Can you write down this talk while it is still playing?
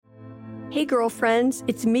Hey girlfriends,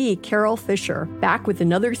 it's me, Carol Fisher, back with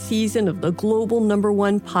another season of the global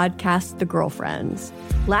 #1 podcast, The Girlfriends.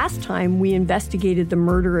 Last time, we investigated the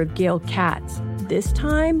murder of Gail Katz. This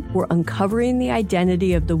time, we're uncovering the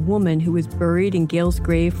identity of the woman who was buried in Gail's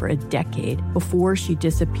grave for a decade before she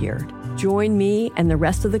disappeared. Join me and the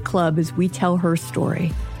rest of the club as we tell her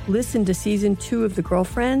story. Listen to Season 2 of The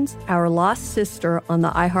Girlfriends, Our Lost Sister on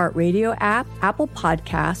the iHeartRadio app, Apple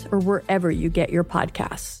Podcasts, or wherever you get your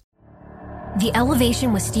podcasts. The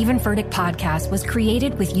Elevation with Stephen Furtick podcast was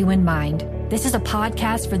created with you in mind. This is a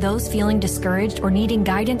podcast for those feeling discouraged or needing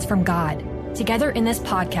guidance from God. Together in this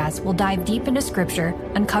podcast, we'll dive deep into scripture,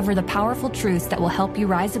 uncover the powerful truths that will help you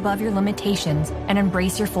rise above your limitations and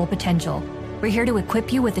embrace your full potential. We're here to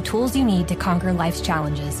equip you with the tools you need to conquer life's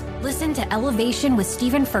challenges. Listen to Elevation with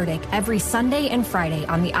Stephen Furtick every Sunday and Friday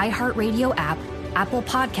on the iHeartRadio app, Apple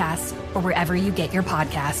Podcasts, or wherever you get your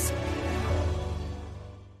podcasts.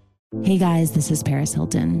 Hey guys, this is Paris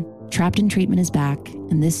Hilton. Trapped in Treatment is back,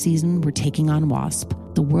 and this season we're taking on WASP,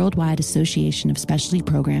 the Worldwide Association of Specialty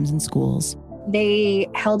Programs in Schools. They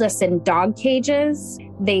held us in dog cages.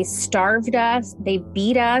 They starved us. They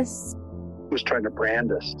beat us. Was trying to brand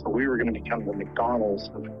us. So we were going to become the McDonald's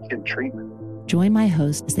of kid treatment. Join my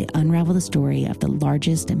hosts as they unravel the story of the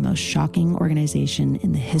largest and most shocking organization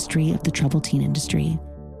in the history of the troubled teen industry.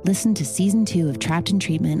 Listen to Season 2 of Trapped in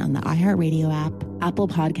Treatment on the iHeartRadio app, Apple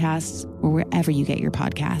Podcasts, or wherever you get your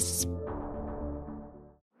podcasts.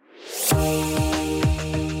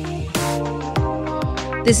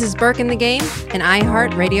 This is Burke in the Game, an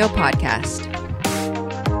iHeartRadio podcast.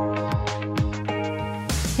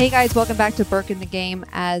 Hey guys, welcome back to Burke in the Game.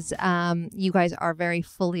 As you guys are very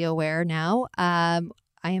fully aware now, I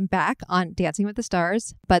am back on Dancing with the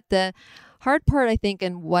Stars, but the hard part, I think,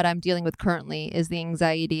 and what I'm dealing with currently is the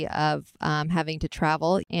anxiety of having to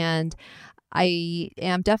travel. And I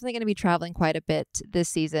am definitely going to be traveling quite a bit this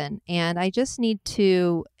season. And I just need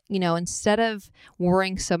to, instead of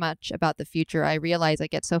worrying so much about the future, I realize I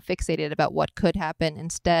get so fixated about what could happen.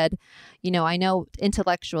 Instead, I know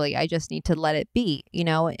intellectually I just need to let it be,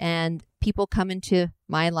 and people come into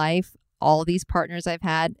my life, all these partners I've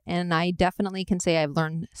had, and I definitely can say I've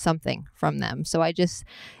learned something from them. So it's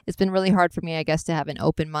been really hard for me, I guess, to have an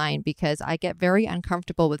open mind because I get very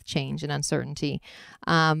uncomfortable with change and uncertainty.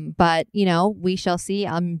 But, we shall see.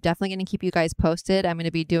 I'm definitely going to keep you guys posted. I'm going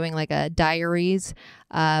to be doing like a diaries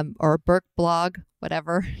or a Burke blog,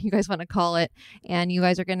 whatever you guys want to call it. And you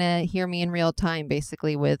guys are going to hear me in real time,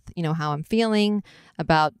 basically with, how I'm feeling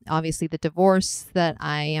about obviously the divorce that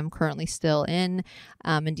I am currently still in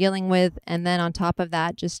and dealing with. And then on top of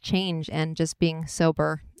that, just change and just being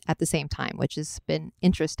sober at the same time, which has been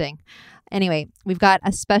interesting. Anyway, we've got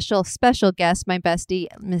a special guest, my bestie,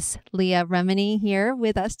 Miss Leah Remini here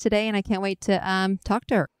with us today. And I can't wait to talk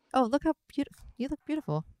to her. Oh, look how beautiful. You look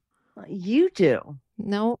beautiful. You do.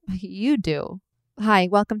 No, you do. Hi,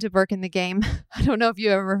 welcome to Burke in the Game. I don't know if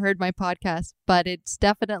you ever heard my podcast, but it's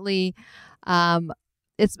definitely,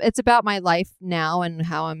 it's about my life now and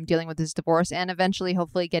how I'm dealing with this divorce and eventually,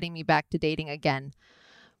 hopefully, getting me back to dating again.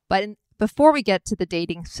 But before we get to the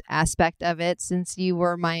dating aspect of it, since you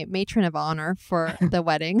were my matron of honor for the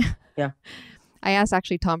wedding, yeah, I asked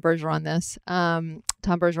actually Tom Bergeron this. Tom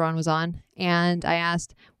Bergeron was on, and I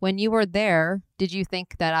asked, when you were there, did you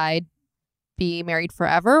think that I'd be married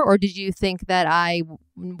forever, or did you think that I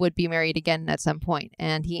would be married again at some point?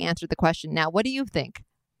 And he answered the question. Now, what do you think?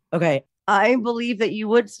 Okay, I believe that you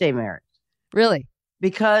would stay married. Really?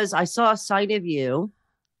 Because I saw a side of you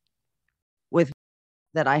with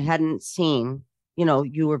that I hadn't seen.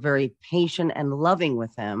 You were very patient and loving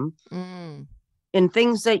with him. In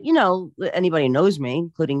things that, anybody knows me,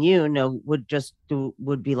 including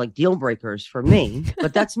would be like deal breakers for me.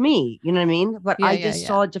 But that's me, you know what I mean? But I just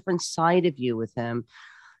saw a different side of you with him.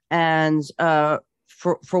 And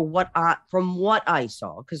from what I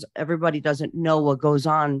saw, because everybody doesn't know what goes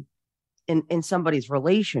on in somebody's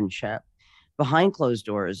relationship behind closed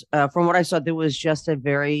doors. From what I saw, there was just a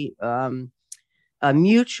very a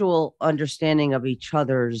mutual understanding of each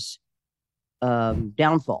other's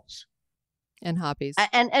downfalls. And hobbies.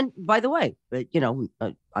 And by the way,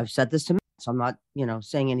 I've said this to Matt, so I'm not,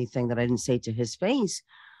 saying anything that I didn't say to his face.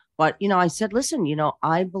 But, I said, listen,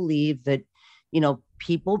 I believe that,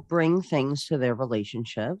 people bring things to their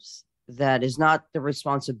relationships that is not the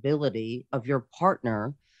responsibility of your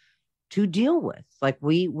partner to deal with. Like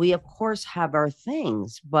we of course have our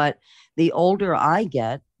things, but the older I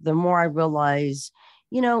get, the more I realize,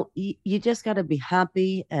 you just got to be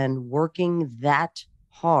happy and working that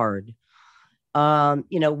hard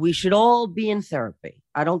We should all be in therapy.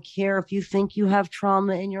 I don't care if you think you have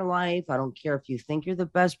trauma in your life. I don't care if you think you're the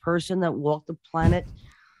best person that walked the planet.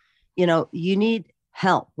 You need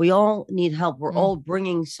help. We all need help. We're all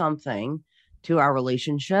bringing something to our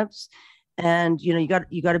relationships, and you got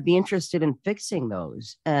to be interested in fixing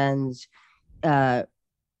those. And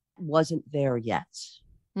wasn't there yet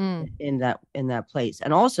in that place.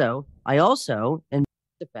 And also, in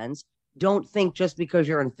defense, don't think just because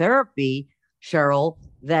you're in therapy, Cheryl,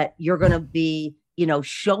 that you're going to be,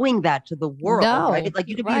 showing that to the world. No, right? Like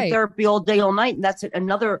you could be in therapy all day, all night, and that's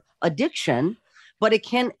another addiction, but it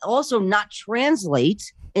can also not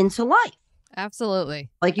translate into life.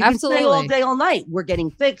 Absolutely. Like you can say all day, all night, we're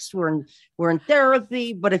getting fixed, we're in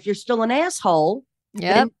therapy, but if you're still an asshole,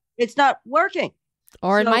 then it's not working.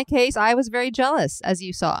 Or in my case, I was very jealous, as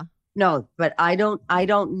you saw. No, but I don't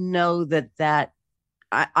know that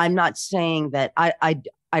I'm not saying that I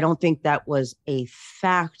don't think that was a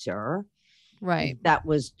factor. Right. That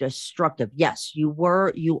was destructive. Yes, you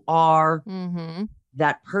are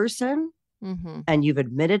that person, and you've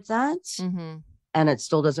admitted that, and it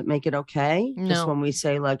still doesn't make it okay. No. Just when we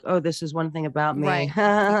say like, oh, this is one thing about me, right.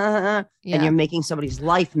 and you're making somebody's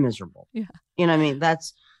life miserable. Yeah. You know what I mean?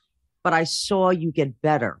 But I saw you get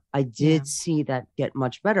better. I did see that get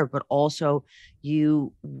much better, but also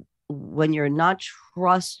when you're not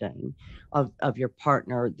trusting of your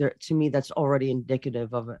partner, to me, that's already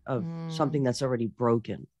indicative of something that's already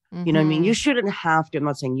broken. You know what I mean? You shouldn't have to, I'm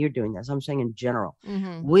not saying you're doing this, I'm saying in general,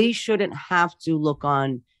 we shouldn't have to look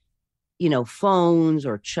on, phones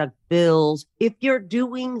or check bills. If you're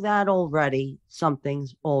doing that already,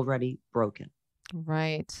 something's already broken.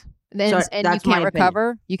 Right. And you can't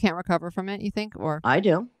recover. You can't recover from it, you think? Or I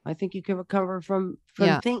do. I think you can recover from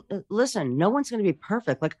things. Listen, no one's going to be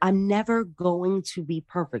perfect. Like I'm never going to be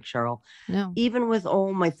perfect, Cheryl. No. Even with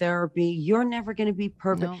all my therapy, you're never going to be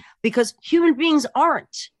perfect because human beings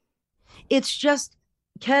aren't. It's just,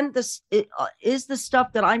 is the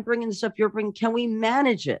stuff that I'm bringing, the stuff you're bringing, can we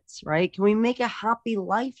manage it, right? Can we make a happy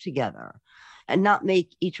life together and not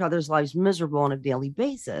make each other's lives miserable on a daily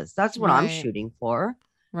basis? That's what I'm shooting for.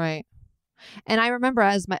 Right. And I remember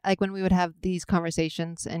when we would have these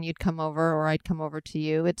conversations and you'd come over or I'd come over to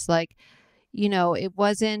you, it's like, I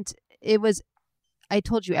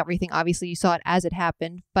told you everything. Obviously you saw it as it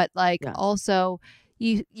happened, but also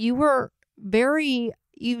you were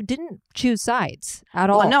you didn't choose sides at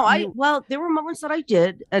all. Well, there were moments that I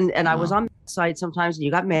did. And I was on that side sometimes and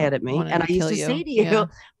you got mad at me. And I used to say to you,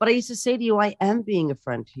 but I used to say to you, I am being a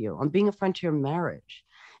friend to you. I'm being a friend to your marriage.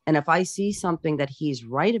 And if I see something that he's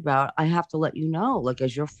right about, I have to let you know, like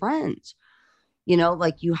as your friend,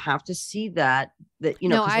 like you have to see that.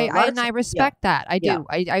 No, I respect that. I do.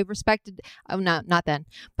 I respected. Oh, not then,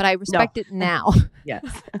 but I respect it now. Yes.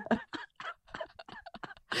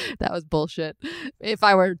 That was bullshit. If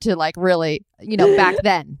I were to really, back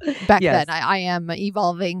then, I am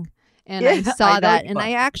evolving. And I saw that. And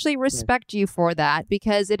I actually respect you for that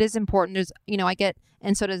because it is important. There's, I get,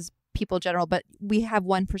 and so does people in general, but we have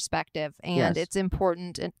one perspective and it's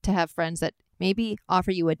important to have friends that maybe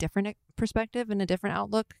offer you a different perspective and a different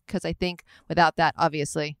outlook. Because I think without that,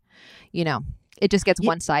 obviously, it just gets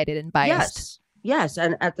one-sided and biased. Yes.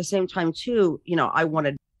 And at the same time, too, I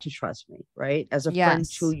wanted to trust me, right? As a friend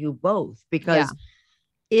to you both, because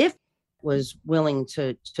if was willing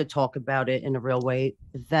to talk about it in a real way,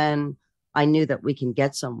 then I knew that we can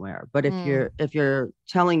get somewhere. But if you're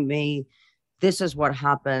telling me this is what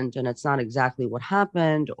happened and it's not exactly what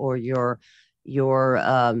happened, or you're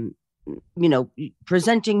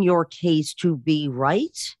presenting your case to be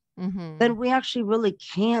right, then we actually really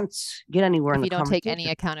can't get anywhere in the conversation. You don't take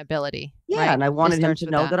any accountability. Yeah. Right? And I wanted him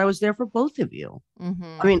to know that I was there for both of you.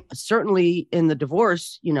 I mean, certainly in the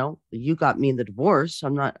divorce, you got me in the divorce.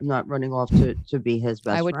 I'm not running off to be his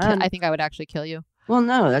best friend. I think I would actually kill you. Well,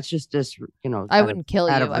 no, that's just this, I wouldn't kill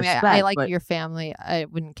you. I mean, I like your family. I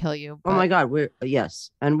wouldn't kill you. But... Oh my God.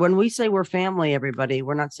 Yes. And when we say we're family, everybody,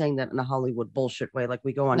 we're not saying that in a Hollywood bullshit way. Like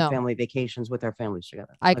we go on family vacations with our families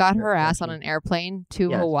together. I got her ass on an airplane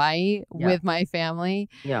to Hawaii with my family.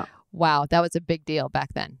 Yeah. Wow. That was a big deal back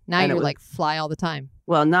then. Now you're like fly all the time.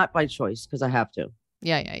 Well, not by choice because I have to.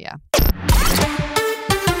 Yeah.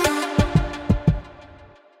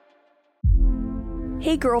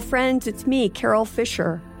 Hey girlfriends, it's me, Carol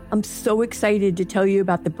Fisher. I'm so excited to tell you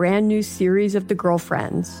about the brand new series of The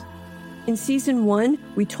Girlfriends. In season 1,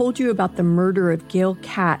 we told you about the murder of Gail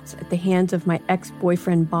Katz at the hands of my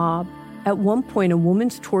ex-boyfriend Bob. At one point, a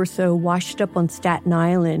woman's torso washed up on Staten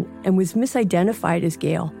Island and was misidentified as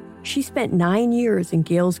Gail. She spent 9 years in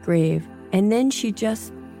Gail's grave, and then she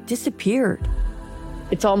just disappeared.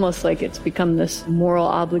 It's almost like it's become this moral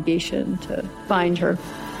obligation to find her.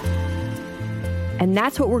 And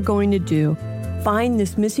that's what we're going to do. Find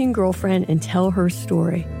this missing girlfriend and tell her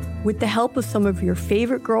story. With the help of some of your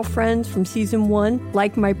favorite girlfriends from season 1,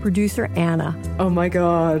 like my producer, Anna. Oh my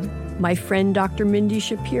God. My friend, Dr. Mindy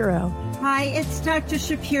Shapiro. Hi, it's Dr.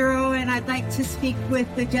 Shapiro, and I'd like to speak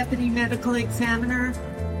with the Deputy Medical Examiner.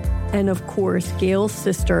 And of course, Gail's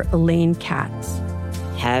sister, Elaine Katz.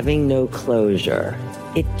 Having no closure,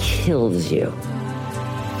 it kills you.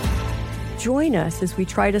 Join us as we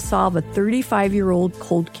try to solve a 35-year-old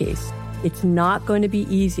cold case. It's not going to be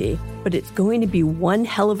easy, but it's going to be one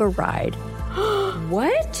hell of a ride.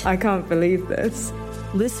 What? I can't believe this.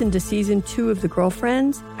 Listen to season 2 of The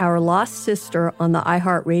Girlfriends, Our Lost Sister on the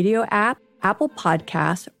iHeartRadio app, Apple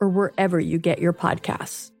Podcasts, or wherever you get your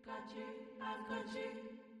podcasts.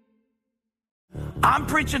 I'm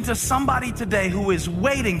preaching to somebody today who is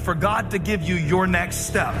waiting for God to give you your next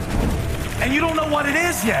step. And you don't know what it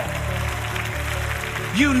is yet.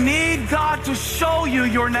 You need God to show you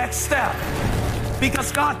your next step.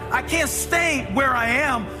 Because God, I can't stay where I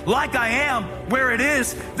am, like I am, where it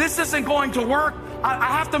is. This isn't going to work. I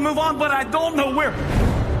have to move on, but I don't know where.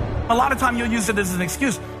 A lot of time you'll use it as an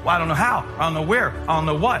excuse. Well, I don't know how. I don't know where. I don't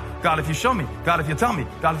know what. God, if you show me. God, if you tell me.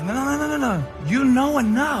 God, if... No. You know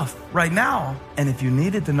enough right now. And if you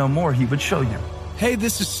needed to know more, he would show you. Hey,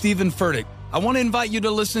 this is Stephen Furtick. I want to invite you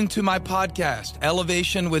to listen to my podcast,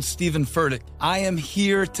 Elevation with Stephen Furtick. I am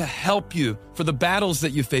here to help you for the battles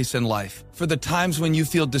that you face in life, for the times when you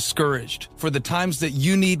feel discouraged, for the times that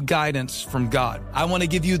you need guidance from God. I want to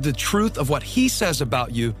give you the truth of what he says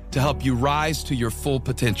about you to help you rise to your full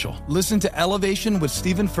potential. Listen to Elevation with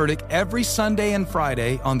Stephen Furtick every Sunday and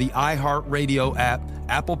Friday on the iHeartRadio app,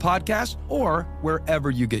 Apple Podcasts, or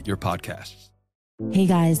wherever you get your podcasts. Hey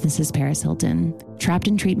guys, this is Paris Hilton. Trapped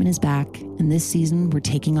in Treatment is back, and this season we're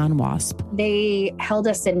taking on WASP. They held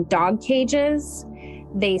us in dog cages.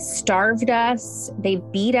 They starved us. They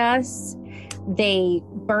beat us. They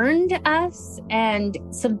burned us and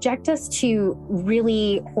subject us to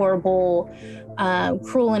really horrible,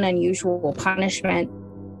 cruel and unusual punishment.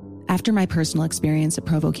 After my personal experience at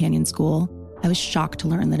Provo Canyon School, I was shocked to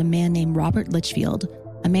learn that a man named Robert Litchfield,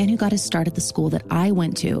 a man who got his start at the school that I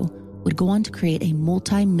went to, would go on to create a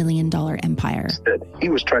multi-million-dollar empire. He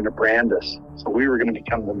was trying to brand us, so we were going to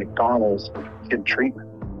become the McDonald's of kid treatment.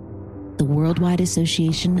 The Worldwide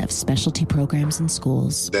Association of Specialty Programs in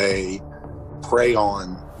Schools. They prey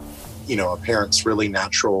on, a parent's really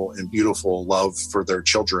natural and beautiful love for their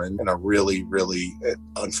children in a really, really,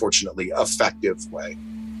 unfortunately, effective way.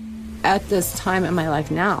 At this time in my life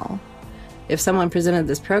now, if someone presented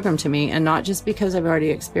this program to me, and not just because I've already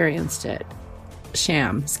experienced it,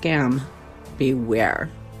 sham, scam, beware.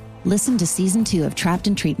 Listen to season 2 of Trapped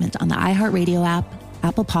in Treatment on the iHeartRadio app,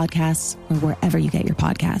 Apple Podcasts, or wherever you get your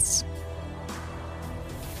podcasts.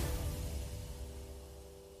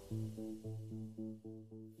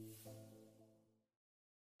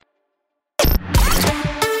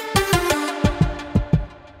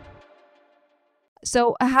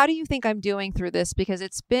 So how do you think I'm doing through this? Because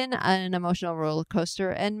it's been an emotional roller coaster.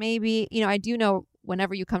 And maybe, I do know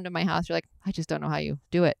whenever you come to my house, you're like, I just don't know how you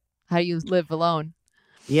do it. How do you live alone?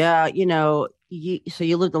 Yeah, so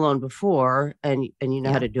you lived alone before and you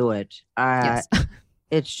know how to do it. Yes.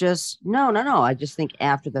 It's just, no. I just think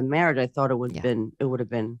after the marriage, I thought it would have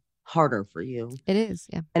been harder for you. It is,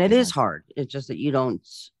 yeah. And it is hard. It's just that you're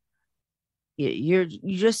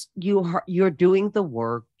doing the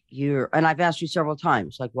work. And I've asked you several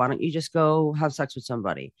times, like, why don't you just go have sex with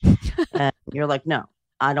somebody? And you're like, no,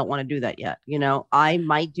 I don't want to do that yet. I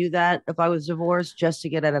might do that if I was divorced just to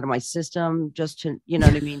get it out of my system, just to, you know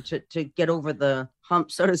what I mean? To get over the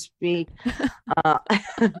hump, so to speak.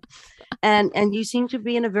 And you seem to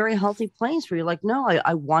be in a very healthy place where you're like, no,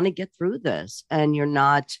 I want to get through this. And you're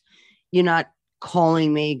not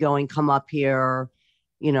calling me going, come up here.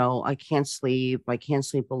 I can't sleep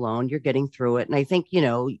alone. You're getting through it. And I think,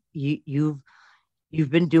 you've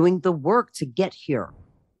been doing the work to get here.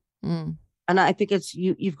 Mm. And I think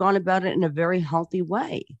you've gone about it in a very healthy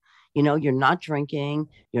way. You're not drinking,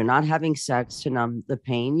 you're not having sex to numb the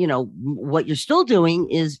pain. What you're still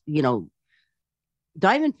doing is,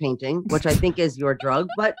 diamond painting, which I think is your drug,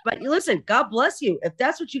 but listen, God bless you if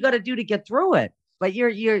that's what you got to do to get through it. But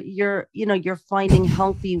you're finding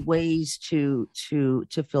healthy ways to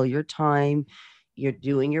fill your time. You're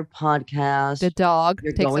doing your podcast. The dog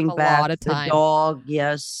You're takes going up a back. lot of time. The dog,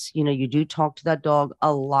 yes. You do talk to that dog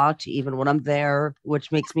a lot, even when I'm there,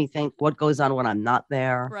 which makes me think what goes on when I'm not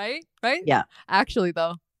there. Right? Yeah. Actually,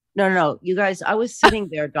 though. No. You guys, I was sitting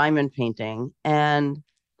there diamond painting, and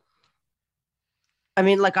I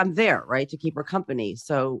mean, like I'm there, right, to keep her company.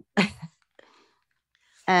 So,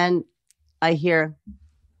 and I hear,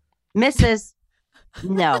 Mrs.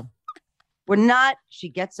 No, we're not. She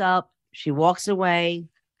gets up, she walks away,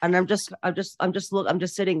 and I'm just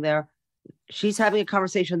sitting there. She's having a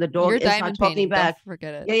conversation. The dog is not talking back. Don't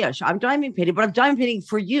forget it. Yeah. I'm diamond painting, but I'm diamond painting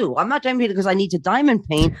for you. I'm not diamond painting because I need to diamond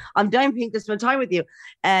paint. I'm diamond painting to spend time with you.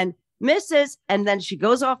 And Mrs. And then she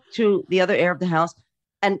goes off to the other area of the house.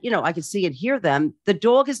 And, I can see and hear them. The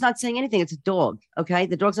dog is not saying anything. It's a dog. Okay.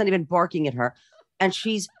 The dog's not even barking at her. And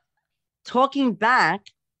she's talking back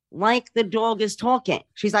like the dog is talking.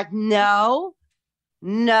 She's like, no.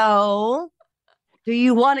 Do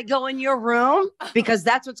you want to go in your room? Because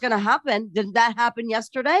that's what's going to happen. Didn't that happen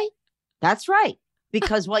yesterday? That's right.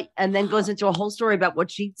 Because and then goes into a whole story about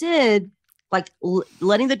what she did, like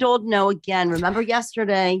letting the dog know again. Remember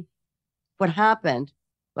yesterday what happened?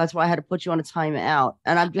 That's why I had to put you on a timeout.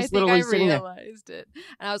 And I'm just literally sitting there. I realized it.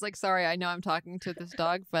 And I was like, sorry, I know I'm talking to this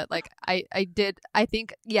dog, but like I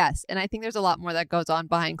think, yes. And I think there's a lot more that goes on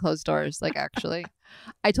behind closed doors. Like, actually,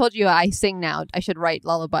 I told you I sing now. I should write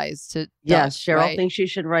lullabies to dogs. Yes, Cheryl right? thinks she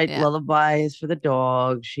should write lullabies for the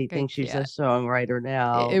dog. She thinks she's a songwriter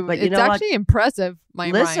now. But it's actually impressive, my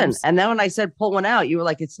rhymes. And then when I said pull one out, you were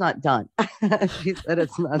like, it's not done. She said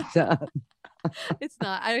it's not done. It's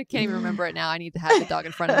not. I can't even remember it now. I need to have the dog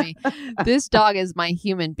in front of me. This dog is my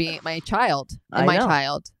human being, my child. And my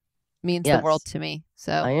child means the world to me.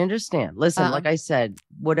 So I understand. Listen, like I said,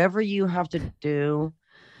 whatever you have to do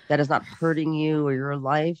that is not hurting you or your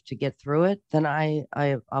life to get through it, then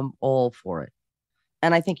I'm all for it.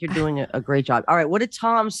 And I think you're doing a great job. All right. What did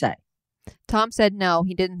Tom say? Tom said no.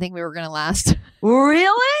 He didn't think we were going to last.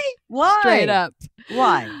 Really? Why? Straight up.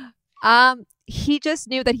 Why? He just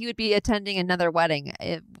knew that he would be attending another wedding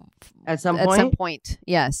at some point.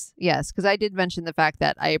 Yes. Because I did mention the fact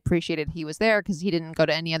that I appreciated he was there because he didn't go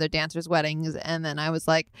to any other dancers' weddings. And then I was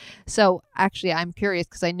like, so actually, I'm curious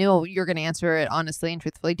because I know you're going to answer it honestly and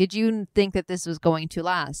truthfully. Did you think that this was going to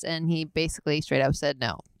last? And he basically straight up said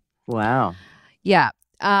no. Wow. Yeah.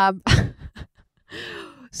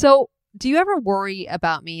 So do you ever worry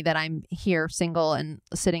about me that I'm here single and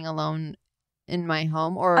sitting alone in my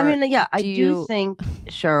home? Or I mean, yeah, I do think,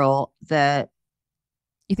 Cheryl, that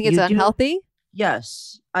you think it's unhealthy?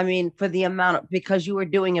 Yes. I mean, for the because you were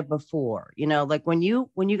doing it before, like when you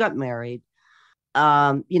got married,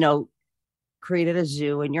 created a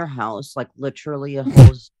zoo in your house, like literally a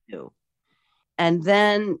whole zoo. And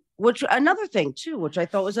then, another thing too, which I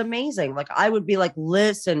thought was amazing. Like I would be like,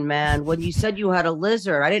 listen, man, when you said you had a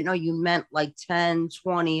lizard, I didn't know you meant like 10,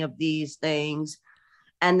 20 of these things.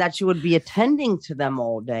 And that you would be attending to them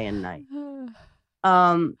all day and night.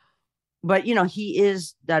 But he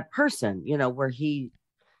is that person, where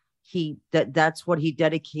that's what he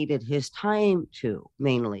dedicated his time to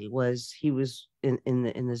mainly was he was in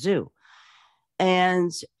the zoo.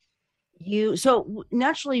 And so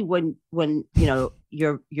naturally when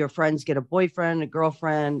your friends get a boyfriend, a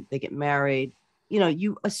girlfriend, they get married,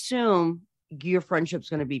 you assume your friendship's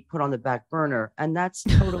going to be put on the back burner, and that's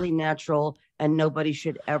totally natural. And nobody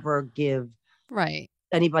should ever give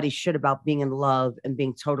anybody shit about being in love and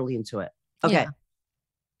being totally into it. Okay. Yeah.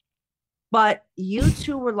 But you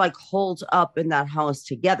two were like holed up in that house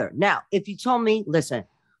together. Now, if you told me, listen,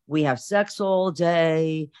 we have sex all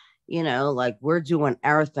day, like we're doing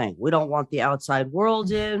our thing. We don't want the outside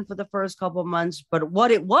world in for the first couple of months. But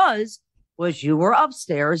what it was you were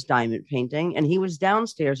upstairs diamond painting and he was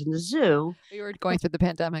downstairs in the zoo. You were going through the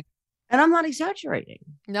pandemic. And I'm not exaggerating.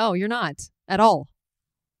 No, you're not at all.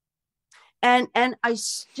 And I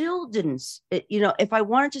still didn't, if I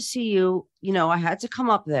wanted to see you, I had to come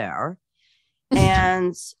up there.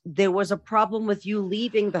 And there was a problem with you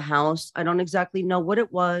leaving the house. I don't exactly know what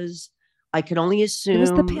it was. I could only assume. It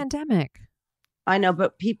was the pandemic. I know,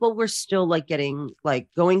 but people were still like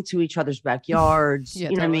going to each other's backyards, you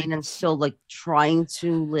know what I mean? And still like trying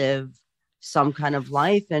to live some kind of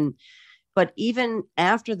life. But even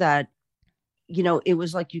after that, it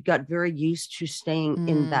was like you got very used to staying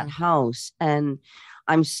in that house. And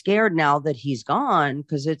I'm scared now that he's gone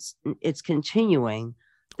because it's continuing.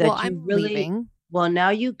 I'm leaving. Well, now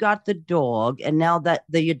you got the dog, and now that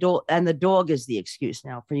the dog is the excuse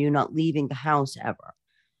now for you not leaving the house ever.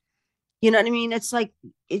 You know what I mean? It's like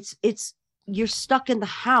it's you're stuck in the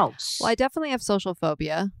house. Well, I definitely have social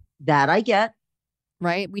phobia. That I get.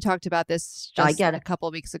 Right? We talked about this just a couple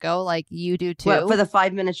of weeks ago. Like you do too. Well, for the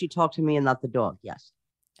 5 minutes you talked to me and not the dog. Yes.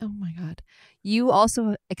 Oh my God. You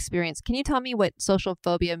also experience. Can you tell me what social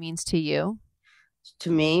phobia means to you?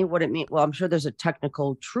 To me, what it means. Well, I'm sure there's a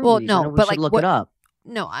technical truth. Well, no, but like look it up.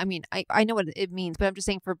 No, I mean, I know what it means, but I'm just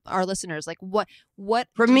saying for our listeners, like what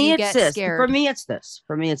for do me, you it's get this. scared? For me, it's this.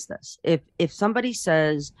 For me, it's this. If somebody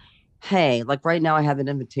says, hey, like right now I have an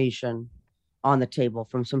invitation on the table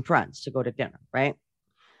from some friends to go to dinner, right?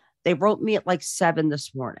 They wrote me at like 7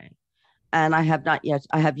 this morning and I have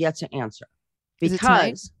yet to answer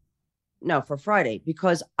because no, for Friday,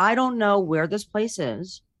 because I don't know where this place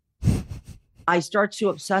is. I start to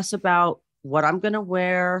obsess about what I'm going to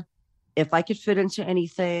wear, if I could fit into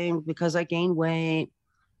anything because I gained weight.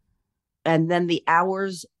 And then the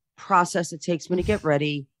hours process it takes me to get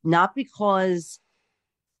ready, not because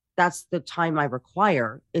that's the time I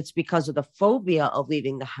require. It's because of the phobia of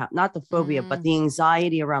leaving the house, not the phobia, but the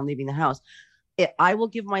anxiety around leaving the house. I will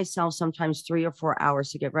give myself sometimes 3 or 4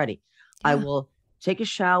 hours to get ready. Yeah. I will take a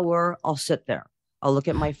shower. I'll sit there. I'll look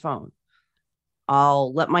at my phone.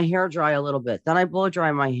 I'll let my hair dry a little bit. Then I blow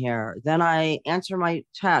dry my hair. Then I answer my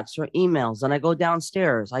texts or emails. Then I go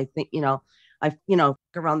downstairs. I think,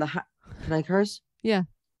 around the house. Can I curse? Yeah.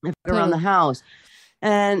 Around the house.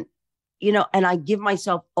 And, and I give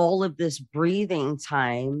myself all of this breathing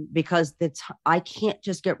time because I can't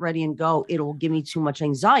just get ready and go. It will give me too much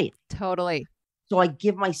anxiety. Totally. So I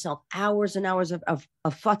give myself hours and hours of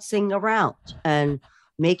futzing around and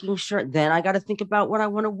making sure. Then I got to think about what I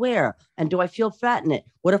want to wear. And do I feel fat in it?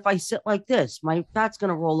 What if I sit like this? My fat's going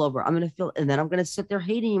to roll over. I'm going to feel, and then I'm going to sit there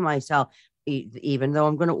hating myself, even though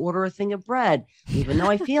I'm going to order a thing of bread, even though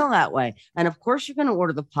I feel that way. And of course you're going to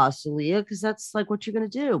order the pasta, Leah, because that's like what you're going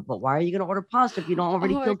to do. But why are you going to order pasta if you don't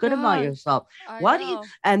already feel good about yourself?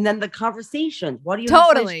 And then the conversations, what do you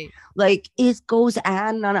totally like it goes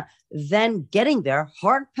on. Then getting there,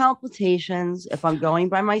 heart palpitations if I'm going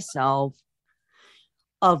by myself,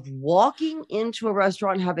 of walking into a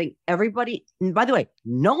restaurant, having everybody, and by the way,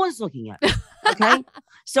 no one's looking at me. Okay.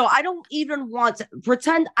 So I don't even want to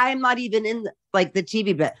pretend I'm not even in the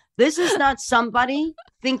TV bit. This is not somebody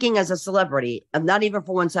thinking as a celebrity. I'm not even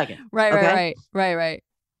for 1 second. Right.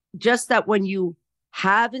 Just that when you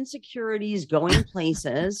have insecurities going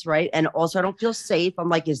places, right? And also I don't feel safe. I'm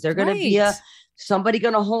like, is there going to be somebody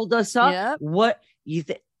going to hold us up? Yep. What you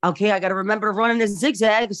think? Okay, I got to remember to run in a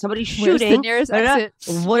zigzag. Somebody's shooting. Where's the nearest exit?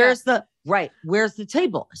 Where's the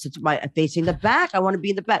table? So facing the back. I want to be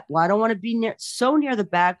in the back. Well, I don't want to be so near the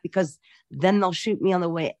back because then they'll shoot me on the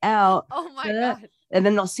way out. Oh my God. And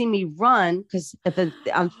then they'll see me run because if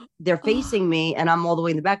they're facing me and I'm all the way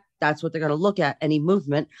in the back, that's what they're going to look at, any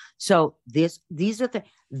movement. So these are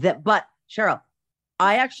but Cheryl,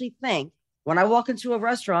 I actually think when I walk into a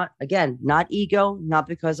restaurant, again, not ego, not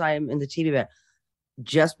because I am in the TV bit,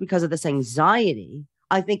 just because of this anxiety,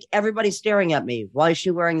 I think everybody's staring at me. Why is she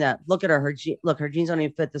wearing that? Look at her. Her jeans don't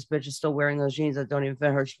even fit. This bitch is still wearing those jeans that don't even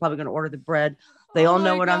fit her. She's probably going to order the bread. They all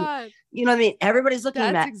know what I'm, you know what I mean? Everybody's looking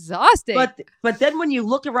at. That's exhausting. But then when you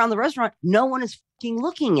look around the restaurant, no one is fucking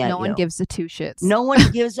looking at you. No one gives a two shits. No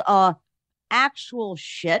one gives a actual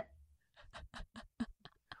shit.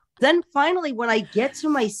 Then finally, when I get to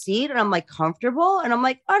my seat and I'm like comfortable and I'm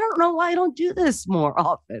like, I don't know why I don't do this more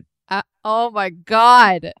often. Oh my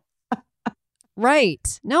God.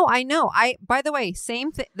 Right. No, I know. By the way,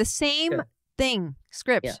 the same thing,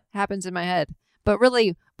 script happens in my head, but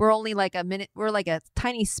really we're only like a minute. We're like a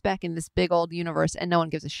tiny speck in this big old universe and no one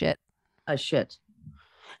gives a shit.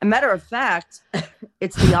 A matter of fact,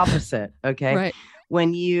 it's the opposite. Okay. Right.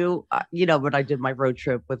 When when I did my road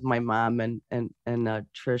trip with my mom and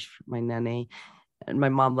Trish, my nanny, and my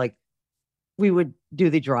mom, like, we would do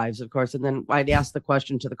the drives, of course. And then I'd ask the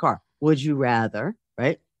question to the car, would you rather,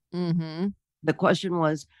 right? Mm-hmm. The question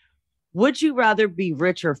was, would you rather be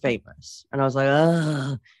rich or famous? And I was like,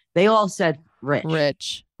 ugh. They all said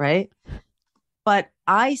rich. Right. But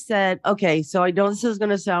I said, okay, so I know this is going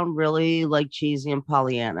to sound really like cheesy and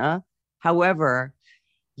Pollyanna. However,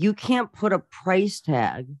 you can't put a price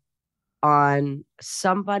tag on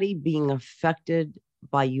somebody being affected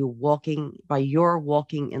by your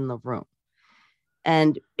walking in the room.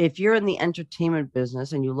 And if you're in the entertainment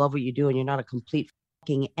business and you love what you do and you're not a complete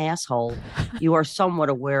fucking asshole, you are somewhat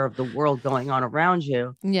aware of the world going on around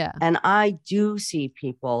you. Yeah. And I do see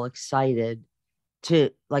people excited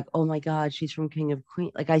to, like, oh my God, she's from King of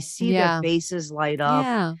Queens. Like, I see their faces light up.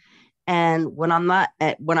 Yeah. And when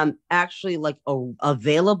I'm actually like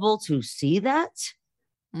available to see that,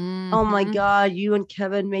 oh my God, you and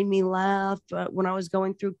Kevin made me laugh when I was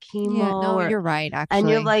going through chemo. Yeah, no, you're right, actually. And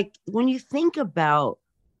you're like, when you think about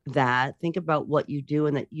that, think about what you do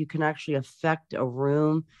and that you can actually affect a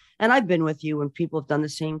room. And I've been with you when people have done the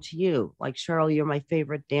same to you. Like, Cheryl, you're my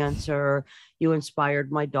favorite dancer. You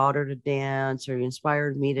inspired my daughter to dance, or you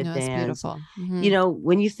inspired me to dance. Beautiful. Mm-hmm.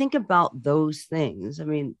 When you think about those things, I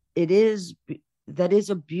mean, it is that is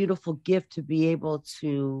a beautiful gift to be able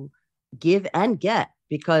to give and get,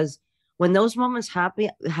 because when those moments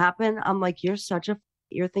happen, I'm like, you're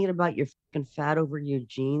thinking about your fucking fat over your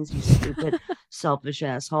jeans, you stupid, selfish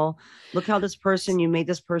asshole. Look how you made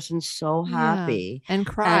this person so happy. And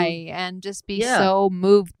cry and just be so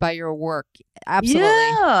moved by your work. Absolutely.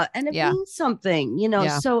 Yeah. And it means something,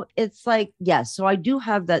 so it's like, so I do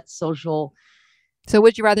have that social. So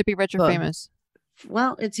would you rather be rich or famous?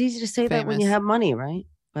 Well, it's easy to say that when you have money, right?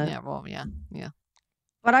 But, yeah.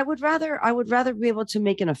 But I would rather be able to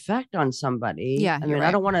make an effect on somebody. Yeah. I mean, right.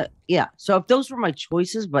 I don't want to. Yeah. So if those were my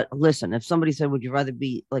choices, but listen, if somebody said, would you rather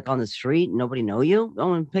be like on the street and nobody know you? I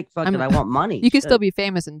want to pick fucking, I want money. You can still be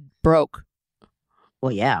famous and broke.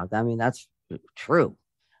 Well, yeah. I mean, that's true.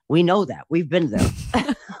 We know that. We've been there.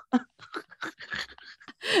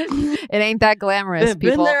 It ain't that glamorous,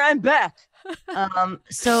 people. Been there and back.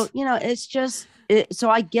 So, it's just,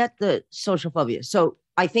 so I get the social phobia. So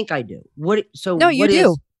I think I do. No, you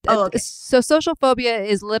do. Oh, okay. So social phobia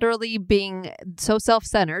is literally being so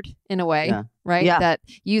self-centered in a way, right? Yeah. That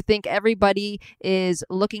you think everybody is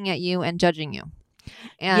looking at you and judging you.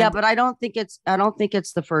 And but I don't think it's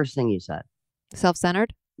the first thing you said.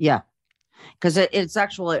 Self-centered? Yeah. Because it's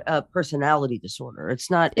actually a personality disorder. It's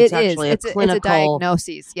not. It's actually a clinical. It's a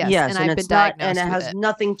diagnosis. Yes, and I've been diagnosed and it has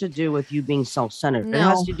nothing to do with you being self-centered. No, it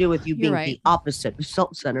has to do with you being right. the opposite of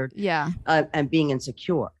self-centered. Yeah, and being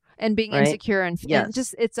insecure. And being right? insecure and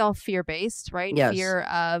just it's all fear-based, right? Yes. Fear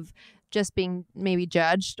of just being maybe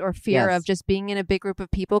judged, or fear of just being in a big group of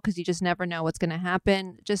people because you just never know what's going to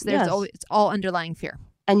happen. Just it's all underlying fear.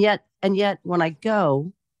 And yet, when I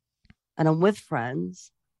go, and I'm with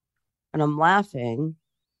friends. And I'm laughing,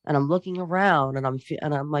 and I'm looking around, and I'm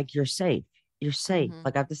like, you're safe. You're safe. Mm-hmm.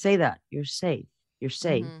 Like I have to say that. You're safe. You're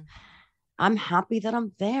safe. Mm-hmm. I'm happy that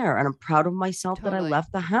I'm there, and I'm proud of myself that I Totally.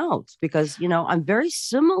 left the house, because I'm very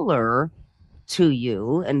similar to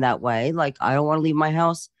you in that way. Like I don't want to leave my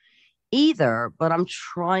house either, but I'm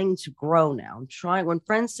trying to grow now. I'm trying. When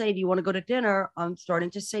friends say, "Do you want to go to dinner?" I'm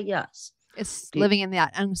starting to say yes. It's living in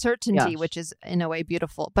that uncertainty, which is in a way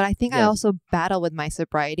beautiful. But I think I also battle with my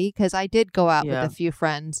sobriety, because I did go out with a few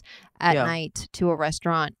friends at night to a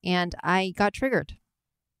restaurant, and I got triggered.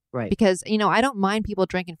 Right. Because, I don't mind people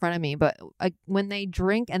drink in front of me, but when they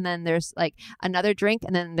drink and then there's like another drink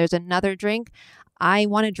and then there's another drink, I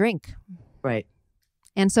want to drink. Right.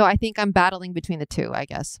 And so I think I'm battling between the two, I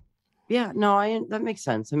guess. Yeah, no, that makes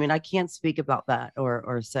sense. I mean, I can't speak about that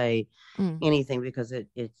or say anything, because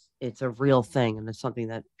it's a real thing, and it's something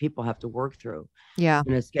that people have to work through. Yeah.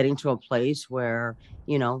 And it's getting to a place where,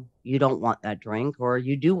 you don't want that drink, or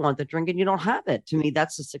you do want the drink and you don't have it. To me,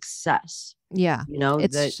 that's a success. Yeah.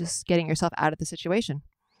 It's just getting yourself out of the situation.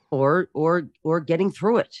 Or getting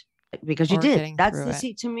through it, because you did. That's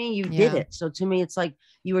to me, you did it. So to me, it's like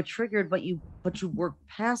you were triggered, but you worked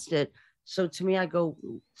past it. So to me, I go,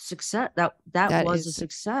 success. That was a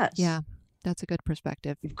success. Yeah, that's a good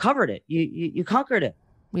perspective. You've covered it. You conquered it.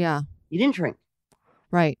 Yeah. You didn't drink.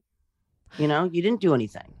 Right. You didn't do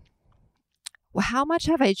anything. Well, how much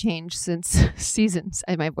have I changed since seasons?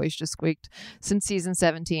 My voice just squeaked. Since season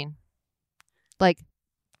 17. Like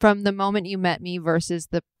from the moment you met me versus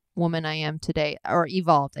the woman I am today, or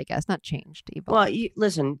evolved, I guess, not changed, evolved. Well,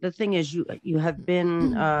 listen, the thing is, you have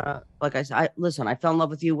been, like I said, I fell in love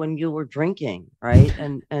with you when you were drinking, right?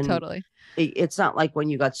 And totally. It's not like when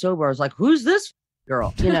you got sober, I was like, who's this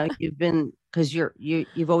girl? You've been, because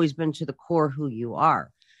you've always been to the core who you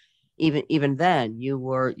are. Even then, you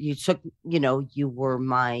were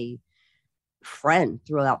my friend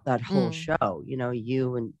throughout that whole show.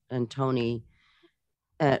 You and Tony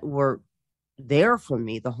were there for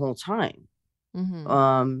me the whole time.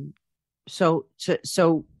 Mm-hmm. So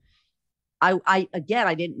I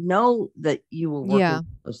didn't know that you were working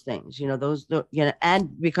those things,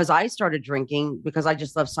 and because I started drinking because I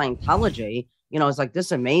just love Scientology, I was like, this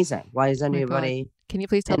is amazing. Why is anybody? Can you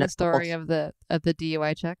please tell the story of the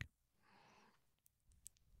DUI check?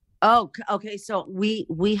 Oh, okay. So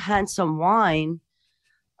we had some wine,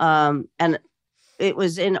 and it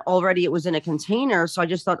was in a container. So I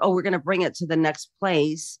just thought, we're going to bring it to the next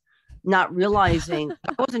place, not realizing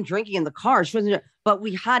I wasn't drinking in the car. She wasn't, but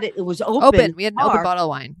we had it. It was open. We had an open bottle of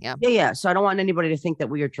wine. Yeah. Yeah. So I don't want anybody to think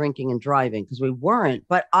that we were drinking and driving, because we weren't,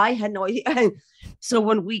 but I had no idea. So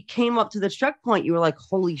when we came up to the checkpoint, you were like,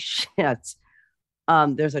 holy shit.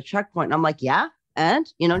 There's a checkpoint. And I'm like, yeah. And,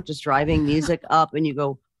 just driving, music up, and you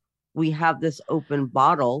go, we have this open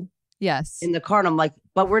bottle. Yes. In the car. And I'm like,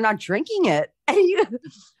 but we're not drinking it. And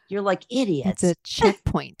you're like, idiots. It's a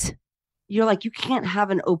checkpoint. you're like, you can't have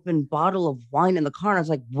an open bottle of wine in the car. And I was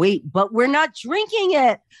like, wait, but we're not drinking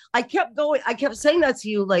it. I kept saying that to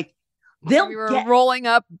you, like, we were rolling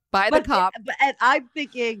up by the cop. And I'm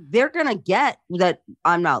thinking they're going to get that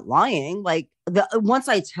I'm not lying. Like, once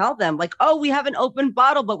I tell them, like, oh, we have an open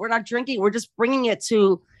bottle, but we're not drinking. We're just bringing it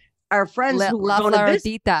to our friends who were going to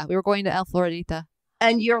visit. We were going to El Floridita.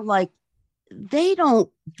 And you're like,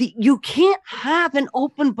 you can't have an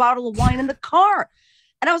open bottle of wine in the car.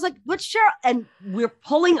 And I was like, but sure. And we're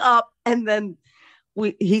pulling up, and then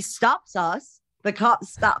he stops us. The cop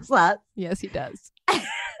stops us. Yes, he does.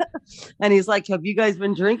 And he's like, have you guys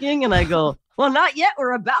been drinking? And I go, well, not yet.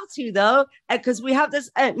 We're about to, though. Because we have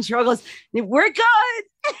this. And Cheryl goes, we're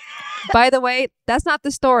good. By the way, that's not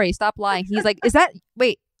the story. Stop lying. He's like,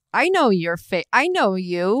 wait, I know your face. I know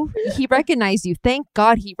you. He recognized you. Thank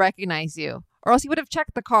God he recognized you. Or else he would have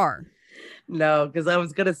checked the car. No, because I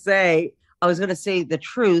was going to say the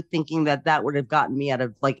truth, thinking that would have gotten me out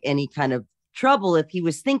of like any kind of trouble if he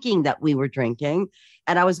was thinking that we were drinking.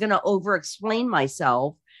 And I was going to over-explain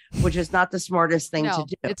myself, which is not the smartest thing to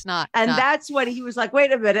do. It's not. And that's when he was like,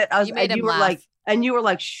 wait a minute. You were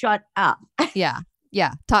like, shut up. Yeah.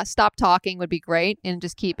 Yeah. Stop talking would be great and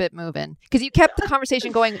just keep it moving. Because you kept the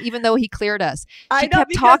conversation going, even though he cleared us. She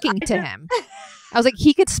kept talking to him. I was like,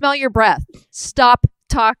 he could smell your breath. Stop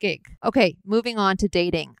talking. Okay. Moving on to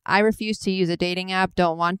dating. I refuse to use a dating app.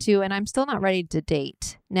 Don't want to. And I'm still not ready to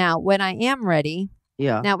date. Now, when I am ready.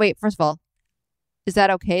 Yeah. Now, wait, first of all, is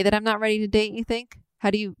that okay that I'm not ready to date, you think?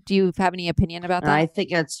 Do you have any opinion about that? I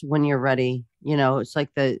think it's when you're ready. You know, it's like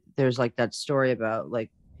there's like that story about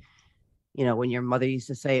like, you know, when your mother used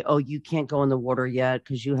to say, oh, you can't go in the water yet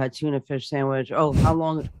because you had tuna fish sandwich. Oh, how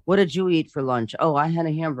long? What did you eat for lunch? Oh, I had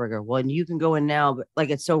a hamburger. Well, and you can go in now, but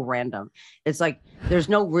like, it's so random. It's like, there's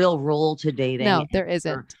no real rule to dating. No, there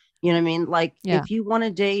isn't. You know what I mean? Like, if you want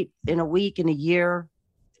to date in a week, in a year,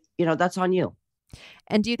 you know, that's on you.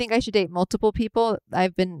 And do you think I should date multiple people?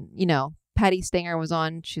 I've been, Patty Stanger was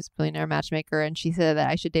on, she's a billionaire matchmaker, and she said that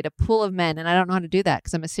I should date a pool of men. And I don't know how to do that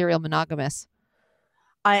because I'm a serial monogamous.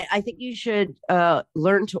 I think you should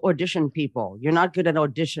learn to audition people. You're not good at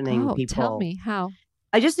auditioning people. Tell me how.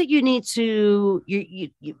 I just think you need to,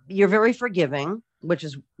 you're very forgiving, which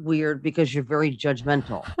is weird because you're very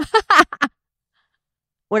judgmental.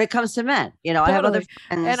 When it comes to men, totally. I have other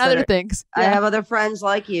friends and other things. Yeah. I have other friends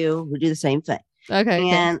like you who do the same thing. Okay.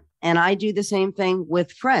 And I do the same thing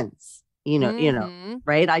with friends,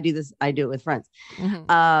 right? I do it with friends.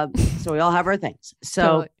 Mm-hmm. So we all have our things.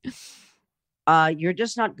 So you're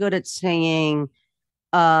just not good at saying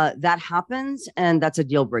that happens. And that's a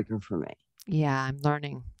deal breaker for me. Yeah. I'm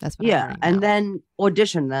learning. That's what I'm learning and now. then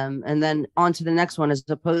audition them and then on to the next one, as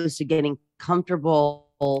opposed to getting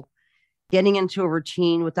comfortable, getting into a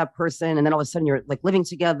routine with that person. And then all of a sudden you're like living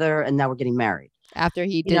together and now we're getting married. After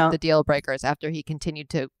he did the deal breakers, after he continued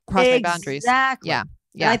to cross my boundaries. Exactly. Yeah.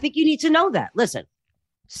 And I think you need to know that. Listen,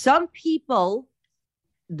 some people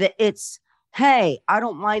that it's, hey, I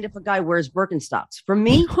don't mind if a guy wears Birkenstocks. For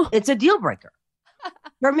me, it's a deal breaker.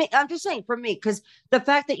 For me, I'm just saying, for me, because the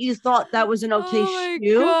fact that you thought that was an okay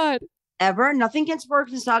shoe ever, nothing against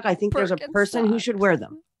Birkenstock. I think there's a person who should wear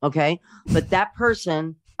them. Okay. But that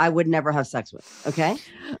person I would never have sex with. Okay.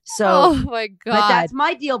 So, oh my God. But that's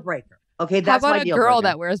my deal breaker. Okay. That's How my about deal a girl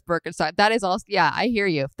breaker. that wears Birkenstock? That is also, I hear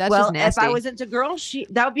you. That's just nasty. If I was into girls,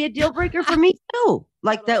 that would be a deal breaker for me too.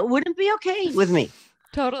 Like that wouldn't be okay with me.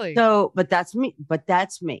 Totally. So, but that's me.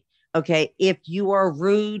 Okay. If you are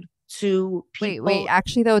rude to people. Wait.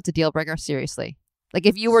 Actually, though, it's a deal breaker. Seriously. Like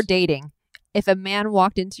if you were dating, if a man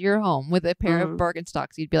walked into your home with a pair of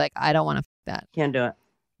Birkenstocks, you'd be like, I don't want to that. Can't do it.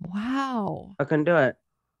 Wow. I couldn't do it.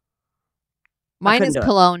 Mine is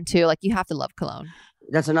cologne too. Like you have to love cologne.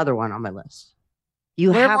 That's another one on my list.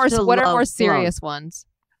 What are more serious ones?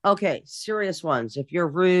 Okay, serious ones. If you're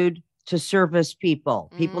rude to service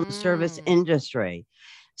people in the service industry,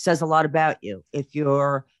 says a lot about you. If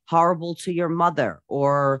you're horrible to your mother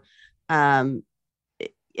or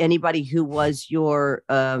anybody who was your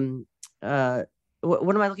what am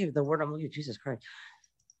I looking at? The word I'm looking at, Jesus Christ.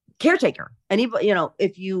 Caretaker. Anybody,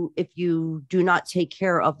 if you do not take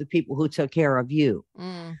care of the people who took care of you,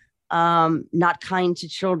 not kind to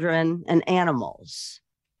children and animals,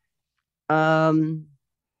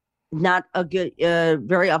 not a good,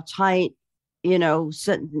 very uptight,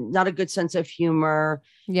 not a good sense of humor.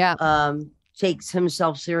 Yeah. Takes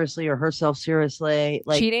himself seriously or herself seriously.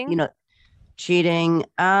 Like cheating. Cheating.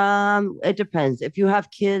 It depends. If you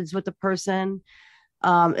have kids with the person,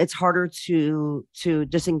 it's harder to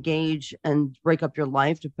disengage and break up your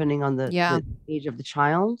life depending on the age of the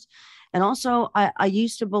child. And also, I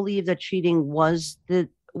used to believe that cheating was the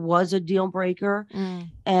was a deal breaker.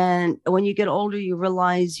 And when you get older, you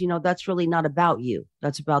realize, that's really not about you.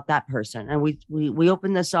 That's about that person. And we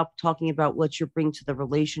open this up talking about what you bring to the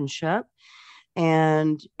relationship.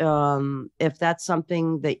 And if that's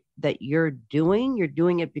something that you're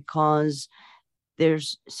doing it because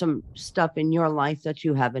there's some stuff in your life that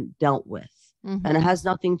you haven't dealt with. And it has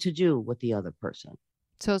nothing to do with the other person.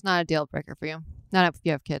 So it's not a deal breaker for you, not if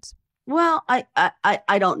you have kids. Well,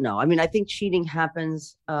 I don't know. I mean, I think cheating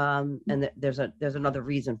happens, and there's another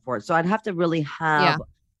reason for it. So I'd have to really have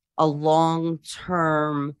a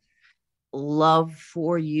long-term love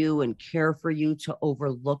for you and care for you to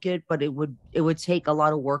overlook it, but it would take a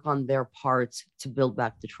lot of work on their parts to build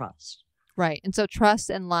back the trust. Right. And so trust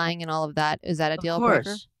and lying and all of that, is that a deal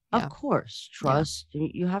breaker? Of course. Trust.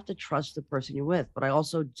 You have to trust the person you're with, but I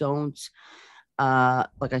also don't.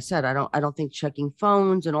 Like I said, I don't think checking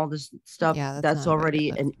phones and all this stuff. Yeah, that's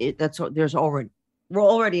already we're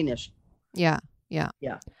already an issue. Yeah.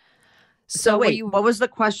 So wait, what was the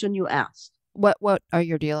question you asked? What are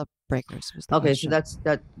your deal breakers? Okay, so that's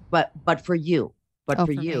that. But for you,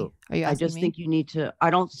 for you, I just think you need to. I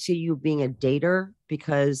don't see you being a dater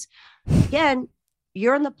because, again,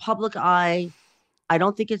 you're in the public eye. I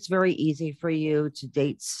don't think it's very easy for you to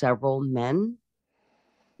date several men.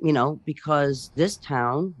 Because this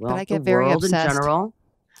town, well, the world in general.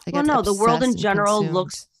 The world in general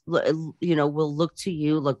looks, will look to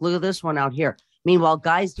you. Look at this one out here. Meanwhile,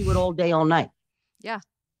 guys do it all day, all night. Yeah.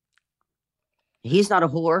 He's not a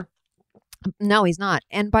whore. No, he's not.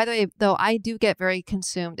 And by the way, though, I do get very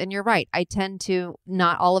consumed. And you're right. I tend to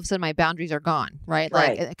not all of a sudden my boundaries are gone. Right.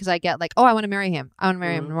 Like, because I get like, oh, I want to marry him. I want to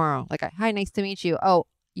marry him tomorrow. Like, hi, nice to meet you. Oh,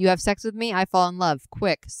 you have sex with me, I fall in love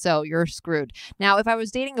quick, so you're screwed. Now, if I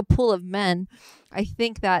was dating a pool of men, I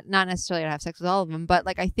think that not necessarily I'd have sex with all of them, but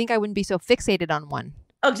like I think I wouldn't be so fixated on one.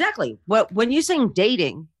 Exactly. Well, when you're saying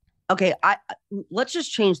dating, okay, let's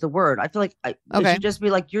just change the word. I feel like it should just be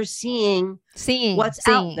like you're seeing what's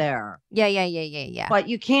out there. Yeah. But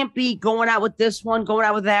you can't be going out with this one, going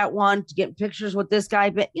out with that one, to get pictures with this guy.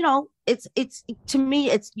 But it's to me,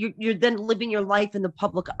 it's you're then living your life in the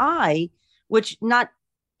public eye, which not.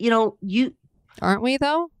 You aren't we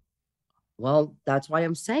though? Well, that's why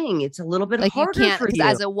I'm saying it's a little bit harder for you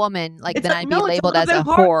as a woman. Like then I'd be labeled as a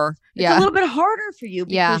whore. It's a little bit harder for you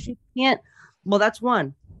because you can't. Well, that's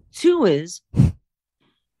one. Two is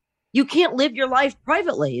you can't live your life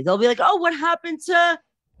privately. They'll be like, "Oh, what happened to,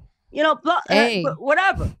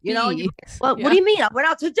 whatever." What do you mean? I went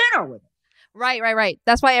out to dinner with him. Right.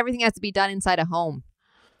 That's why everything has to be done inside a home.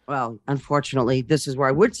 Well, unfortunately, this is where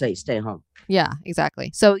I would say stay home. Yeah,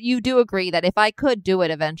 exactly. So you do agree that if I could do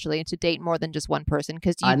it eventually to date more than just one person,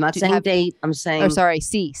 because I'm not saying date. I'm saying. Oh, sorry.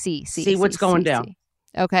 See what's going down.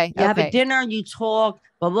 Okay. You have a dinner. You talk.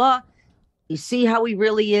 Blah blah. You see how he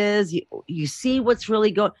really is. You see what's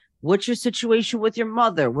really going. What's your situation with your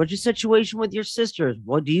mother? What's your situation with your sisters?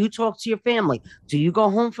 What do you talk to your family? Do you go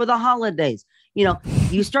home for the holidays?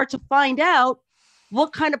 You start to find out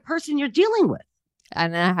what kind of person you're dealing with.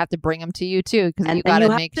 And then I have to bring them to you too, because you got to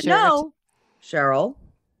make sure. Know, Cheryl,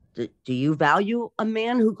 do you value a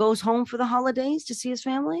man who goes home for the holidays to see his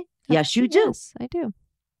family? Yes, you do. Yes, I do.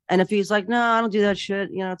 And if he's like, no, I don't do that shit.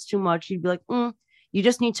 It's too much. You'd be like, you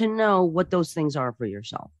just need to know what those things are for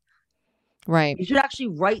yourself. Right. You should actually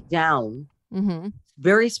write down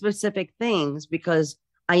very specific things because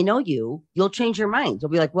I know you'll change your mind.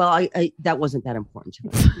 You'll be like, well, I that wasn't that important to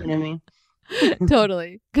me. You know what I mean?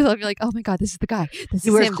 Totally, because I'll be like, oh my god, this is the guy. This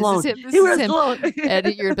is him. This is him. This is him.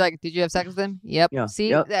 And you're like, did you have sex with him? Yep. Yeah.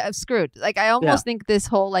 See, I'm screwed. Like I almost think this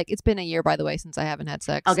whole it's been a year, by the way, since I haven't had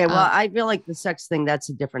sex. Okay, well, I feel like the sex thing, that's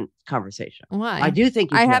a different conversation. Why? I do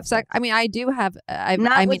think I have sex. I mean, I do have. I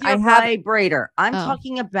have vibrator. I'm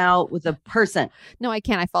talking about with a person. No, I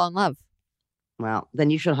can't. I fall in love. Well, then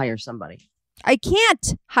you should hire somebody. I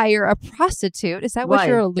can't hire a prostitute. Is that what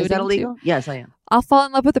you're alluding to? Is that illegal? Yes, I am. I'll fall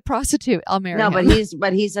in love with a prostitute. I'll marry him.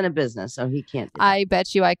 but he's in a business, so he can't. I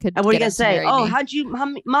bet you I could. And what are you gonna say? Oh,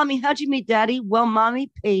 mommy, how'd you meet daddy? Well,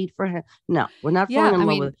 mommy paid for him. No, we're not falling in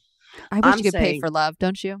love with. I wish you could pay for love,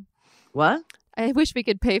 don't you? What? I wish we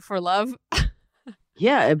could pay for love.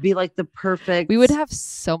 Yeah, it'd be like the perfect. We would have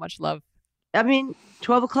so much love. I mean,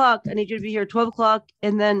 12 o'clock. I need you to be here at 12 o'clock,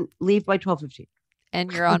 and then leave by 12:15.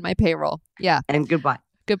 And you're on my payroll. Yeah. And goodbye.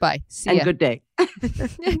 See ya. Good day.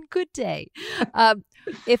 And good day.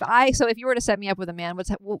 If you were to set me up with a man,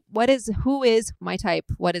 who is my type?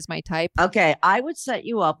 What is my type? Okay. I would set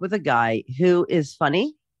you up with a guy who is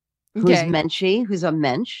funny, who's menschy, who's a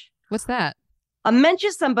mensch. What's that? A mensch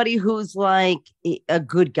is somebody who's like a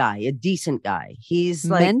good guy, a decent guy. He's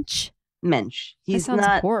like mensch. He's that sounds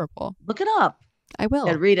not horrible. Look it up. I will.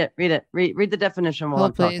 Yeah, read it. Read the definition while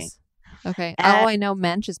I'm talking. Okay. I know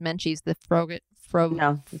mensch is menchies, the no, it's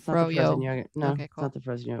not the frozen yogurt. No, okay, cool. It's not the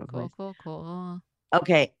frozen yogurt. Cool.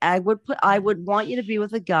 Okay, I would want you to be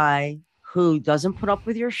with a guy who doesn't put up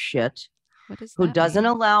with your shit, who doesn't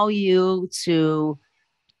allow you to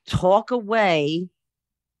talk away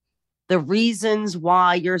the reasons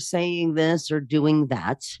why you're saying this or doing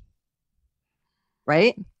that.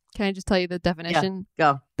 Right? Can I just tell you the definition?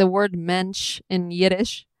 Yeah, go. The word mensch in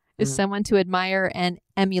Yiddish is someone to admire and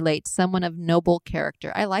emulate, someone of noble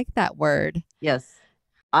character. I like that word. Yes.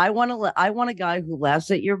 I want a guy who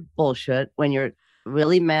laughs at your bullshit when you're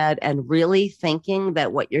really mad and really thinking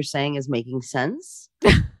that what you're saying is making sense.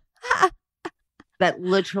 That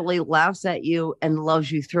literally laughs at you and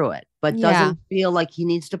loves you through it, but doesn't feel like he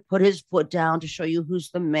needs to put his foot down to show you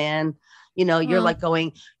who's the man. You know, you're like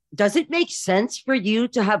going, does it make sense for you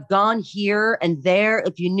to have gone here and there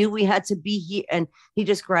if you knew we had to be here? And he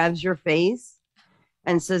just grabs your face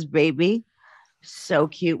and says, baby, so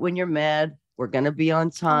cute when you're mad. We're going to be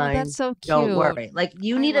on time. Oh, that's so cute. Don't worry. Like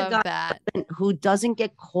you need a guy who doesn't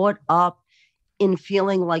get caught up in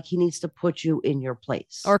feeling like he needs to put you in your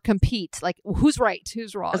place. Or compete. Like who's right?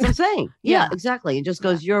 Who's wrong? That's what I'm saying. Yeah, exactly. It just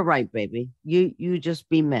goes, you're right, baby. You just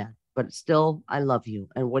be mad, but still, I love you.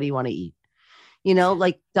 And what do you want to eat? You know,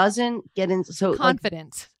 like doesn't get into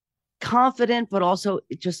confident, but also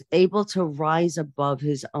just able to rise above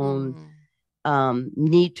his own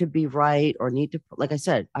need to be right or need to, like I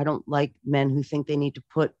said, I don't like men who think they need to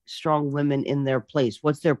put strong women in their place.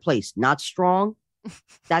 What's their place? Not strong.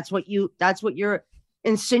 That's what you're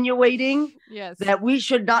insinuating. Yes. That we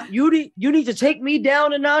should not, you need to take me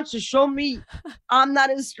down a notch to show me I'm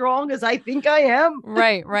not as strong as I think I am.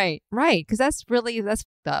 Right. Because that's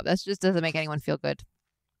up. That just doesn't make anyone feel good.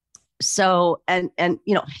 So, and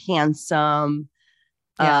you know, handsome,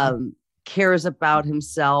 cares about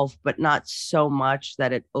himself, but not so much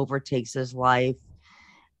that it overtakes his life.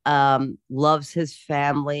 Loves his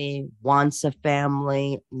family, wants a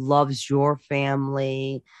family, loves your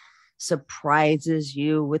family, surprises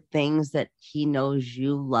you with things that he knows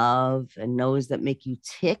you love and knows that make you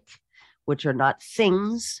tick, which are not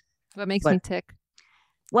things. What makes me tick?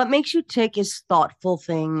 What makes you tick is thoughtful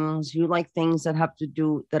things. You like things that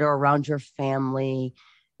are around your family.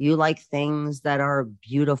 You like things that are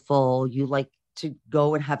beautiful. You like to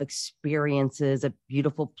go and have experiences at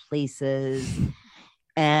beautiful places.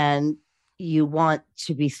 And you want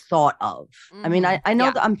to be thought of. I mean, I know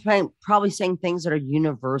that I'm probably saying things that are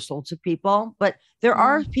universal to people, but there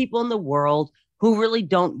are people in the world who really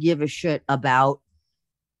don't give a shit about,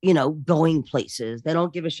 you know, going places. They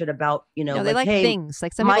don't give a shit about, you know, they like things.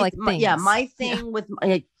 Like some people like things. Yeah, my thing with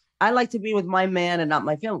I like to be with my man and not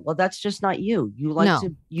my family. Well, that's just not you. You like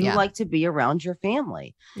like to be around your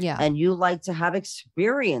family. Yeah. And you like to have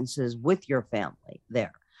experiences with your family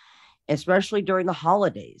there. Especially during the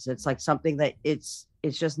holidays. It's like something that it's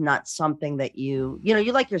just not something that you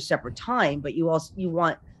like your separate time, but you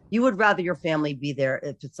would rather your family be there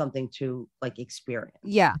if it's something to like experience.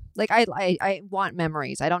 Yeah. Like I want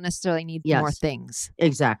memories. I don't necessarily need more things.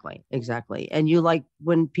 Exactly. And you like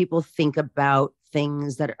when people think about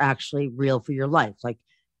things that are actually real for your life. Like,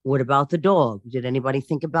 what about the dog? Did anybody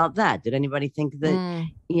think about that? Did anybody think that,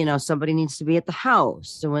 you know, somebody needs to be at the house?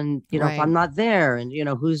 So when, you know, if I'm not there and, you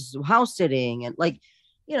know, who's house sitting and like,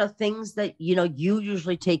 you know, things that, you know, you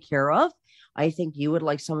usually take care of. I think you would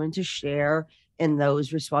like someone to share in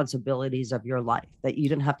those responsibilities of your life, that you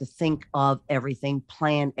didn't have to think of everything,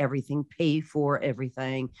 plan everything, pay for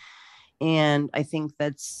everything. And I think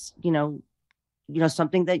that's, you know,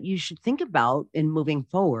 something that you should think about in moving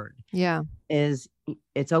forward. Yeah. Is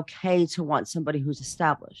it's okay to want somebody who's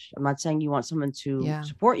established. I'm not saying you want someone to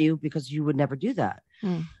support you, because you would never do that.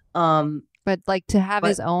 But like to have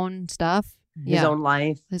his own stuff, his own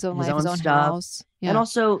life, his own stuff. House. Yeah. And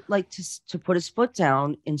also like to put his foot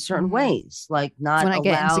down in certain ways, like not when I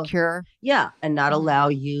get insecure. Yeah. And not allow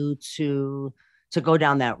you to go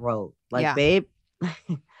down that road. Like, babe,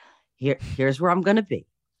 here's where I'm going to be.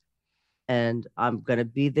 And I'm going to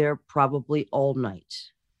be there probably all night.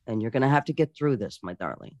 And you're going to have to get through this, my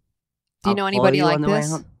darling. Do you know anybody like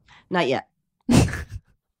this? Not yet.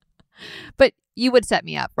 But you would set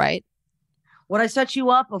me up, right? Would I set you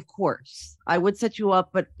up? Of course. I would set you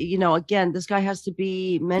up. But, you know, again, this guy has to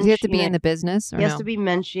be mentioned. Does he have to be in the business? Or he has to be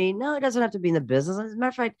mentioned. No, he doesn't have to be in the business. As a matter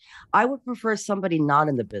of fact, I would prefer somebody not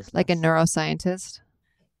in the business. Like a neuroscientist?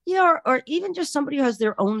 Yeah, or even just somebody who has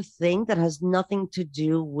their own thing that has nothing to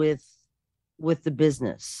do with the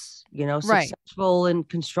business. You know, successful in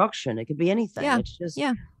construction. It could be anything. Yeah. It's just,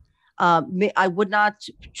 I would not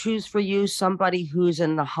choose for you somebody who's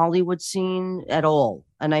in the Hollywood scene at all.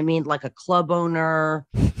 And I mean like a club owner.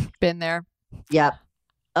 Been there. Yep.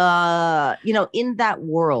 In that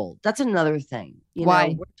world. That's another thing.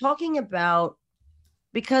 Why? We're talking about,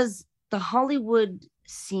 because the Hollywood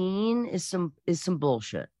scene is some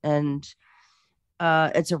bullshit. And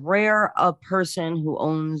it's a rare person who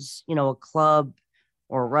owns, a club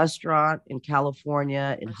or a restaurant in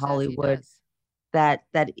California, in Hollywood, that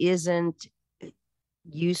isn't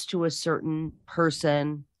used to a certain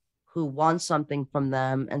person who wants something from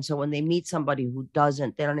them. And so when they meet somebody who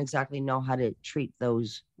doesn't, they don't exactly know how to treat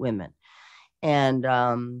those women. And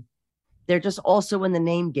they're just also in the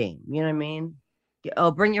name game. You know what I mean?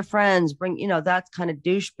 Oh, bring your friends, that kind of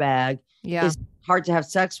douchebag is hard to have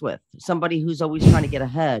sex with. Somebody who's always trying to get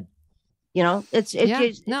ahead. You're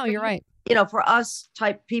right. For us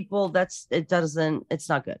type people, it's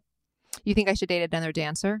not good. You think I should date another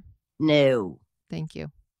dancer? No. Thank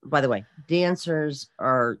you. By the way, dancers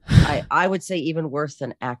are, I would say, even worse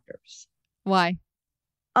than actors. Why?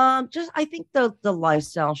 I think the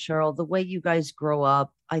lifestyle, Cheryl, the way you guys grow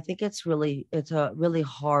up, I think it's a really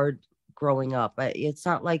hard growing up. It's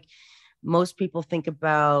not like most people think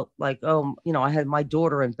about like, oh, I had my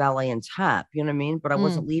daughter in ballet and tap, you know what I mean? But I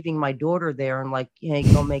wasn't leaving my daughter there and like, hey,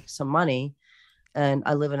 go make some money. And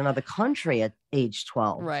I live in another country at age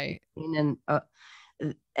 12. Right. And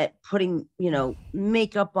putting,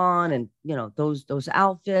 makeup on and, those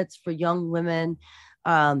outfits for young women.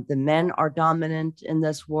 The men are dominant in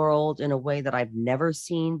this world in a way that I've never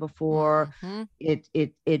seen before. Mm-hmm.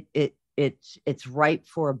 It's ripe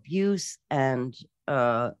for abuse. And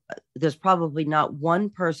there's probably not one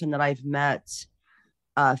person that I've met,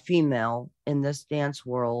 female in this dance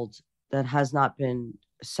world, that has not been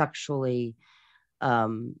sexually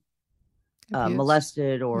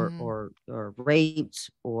molested or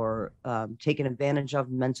raped or taken advantage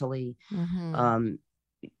of mentally,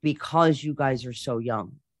 because you guys are so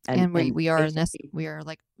young. And we are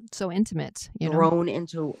like so intimate, thrown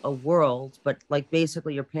into a world, but like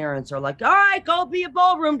basically your parents are like, all right, go be a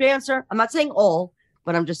ballroom dancer. I'm not saying all,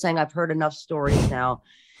 but I'm just saying I've heard enough stories now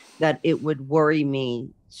that it would worry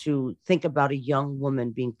me to think about a young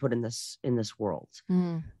woman being put in this world.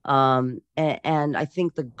 And I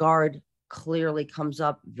think the guard clearly comes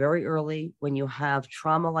up very early. When you have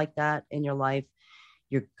trauma like that in your life,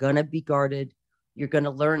 you're gonna be guarded. You're going to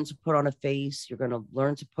learn to put on a face. You're going to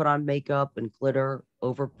learn to put on makeup and glitter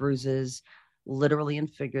over bruises, literally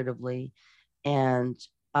and figuratively. And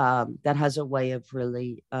that has a way of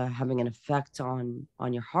really having an effect on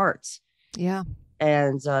your hearts. Yeah.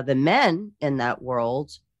 And the men in that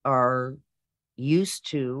world are used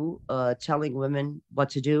to telling women what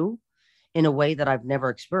to do in a way that I've never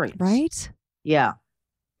experienced. Right? Yeah.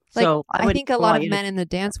 Like, so I think a lot of men in the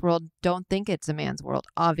dance world don't think it's a man's world,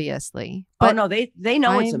 obviously. But no, they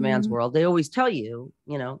know it's a man's world. They always tell you,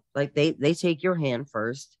 like they take your hand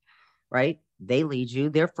first, right? They lead you.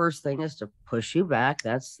 Their first thing is to push you back.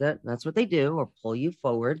 That's what they do, or pull you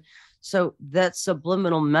forward. So that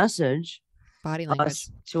subliminal message, body language,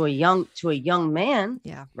 to a young man,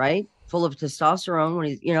 right, full of testosterone, when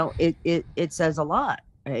he's, it says a lot,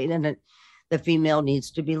 right? And the female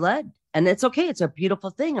needs to be led. And it's okay. It's a beautiful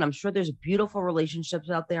thing. And I'm sure there's beautiful relationships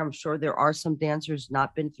out there. I'm sure there are some dancers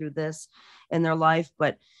not been through this in their life.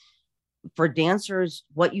 But for dancers,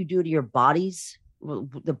 what you do to your bodies,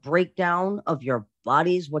 the breakdown of your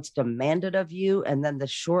bodies, what's demanded of you, and then the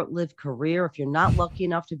short-lived career, if you're not lucky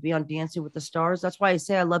enough to be on Dancing with the Stars. That's why I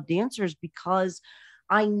say I love dancers, because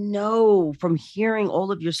I know from hearing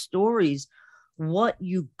all of your stories what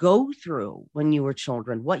you go through when you were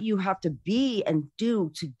children, what you have to be and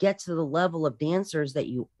do to get to the level of dancers that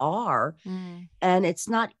you are. And it's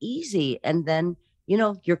not easy. And then,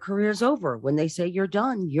 your career's over. When they say you're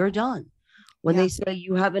done, you're done. When they say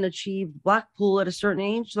you haven't achieved Blackpool at a certain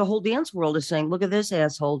age, the whole dance world is saying, look at this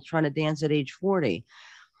asshole trying to dance at age 40.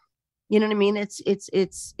 You know what I mean? It's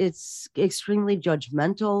extremely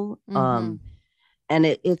judgmental. And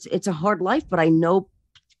it's a hard life, but I know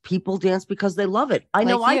people dance because they love it. I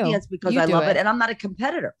know I dance because I love it, and I'm not a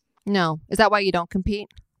competitor. No. Is that why you don't compete?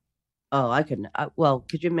 Oh, I couldn't. Well,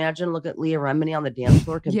 could you imagine? Look at Leah Remini on the dance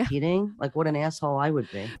floor competing. Yeah. Like, what an asshole I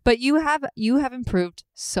would be. But you have improved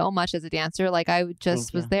so much as a dancer. Like, I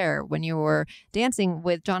just was there when you were dancing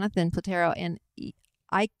with Jonathan Platero, and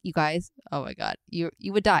you guys, oh my God, you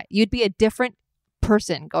would die. You'd be a different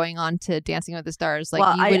person going on to Dancing with the Stars. Like,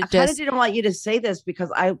 well, I kind of didn't want you to say this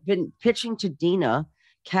because I've been pitching to Dina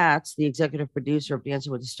Katz, the executive producer of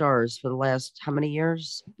Dancing with the Stars, for the last how many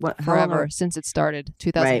years? Forever, since it started,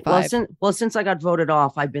 2005. Right. Well, since I got voted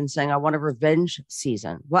off, I've been saying I want a revenge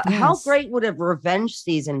season. How great would a revenge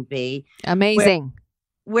season be? Amazing.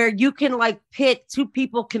 Where you can pick, two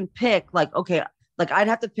people can pick, okay, I'd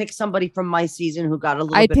have to pick somebody from my season who got a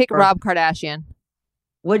little I'd bit pick further. Rob Kardashian.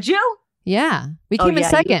 Would you? Yeah. We came in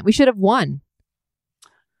second. We should have won.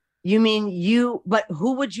 You mean but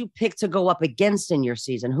who would you pick to go up against in your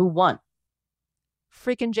season? Who won?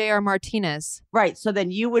 Freaking J.R. Martinez. Right. So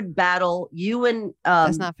then you would battle, you and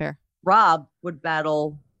that's not fair. Rob would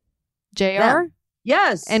battle J.R.?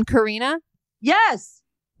 Yes. And Karina? Yes.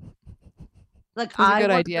 That's a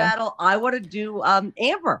good idea. I want to do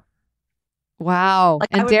Amber. Wow.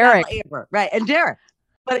 And Derek. Amber. Right. And Derek.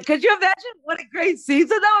 But could you imagine what a great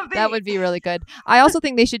season that would be? That would be really good. I also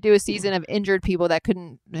think they should do a season of injured people that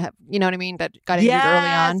couldn't have, you know what I mean? That got injured early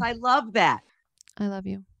on. Yes, I love that. I love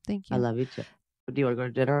you. Thank you. I love you too. Do you want to go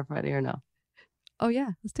to dinner on Friday or no? Oh,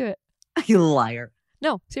 yeah. Let's do it. You liar.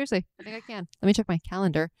 No, seriously. I think I can. Let me check my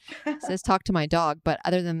calendar. It says talk to my dog. But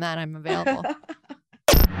other than that, I'm available.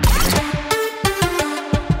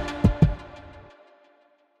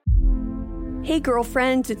 Hey,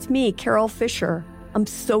 girlfriends. It's me, Carol Fisher. I'm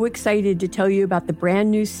so excited to tell you about the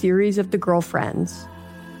brand new series of The Girlfriends.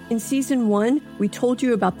 In season 1, we told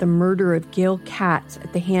you about the murder of Gail Katz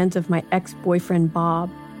at the hands of my ex-boyfriend, Bob.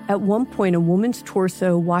 At one point, a woman's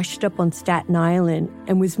torso washed up on Staten Island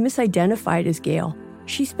and was misidentified as Gail.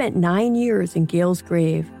 She spent 9 years in Gail's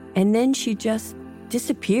grave, and then she just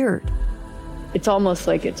disappeared. It's almost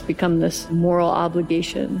like it's become this moral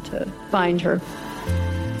obligation to find her.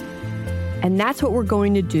 And that's what we're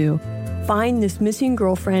going to do. Find this missing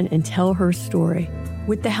girlfriend and tell her story.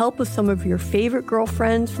 With the help of some of your favorite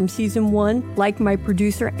girlfriends from season 1, like my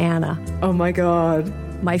producer, Anna. Oh my God.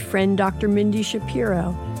 My friend, Dr. Mindy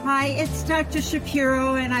Shapiro. Hi, it's Dr.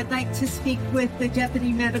 Shapiro, and I'd like to speak with the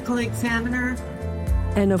deputy medical examiner.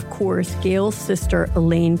 And of course, Gail's sister,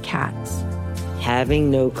 Elaine Katz.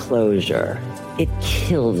 Having no closure, it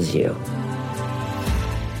kills you.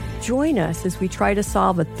 Join us as we try to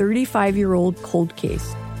solve a 35-year-old cold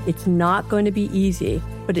case. It's not going to be easy,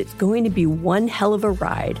 but it's going to be one hell of a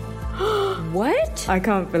ride. What? I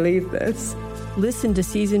can't believe this. Listen to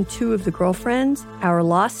season 2 of The Girlfriends, Our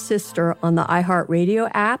Lost Sister on the iHeartRadio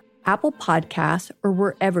app, Apple Podcasts, or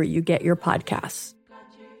wherever you get your podcasts.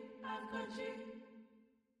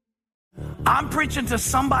 I'm preaching to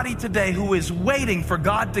somebody today who is waiting for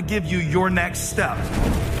God to give you your next step.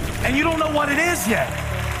 And you don't know what it is yet.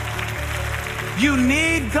 You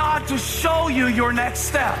need God to show you your next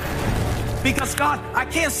step. Because God, I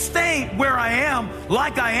can't stay where I am,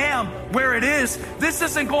 like I am, where it is. This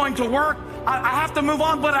isn't going to work. I have to move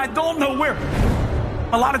on, but I don't know where.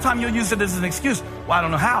 A lot of time you'll use it as an excuse. Well, I don't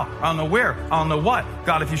know how. I don't know where. I don't know what.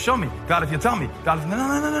 God, if you show me. God, if you tell me. God, if...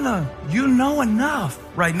 No. You know enough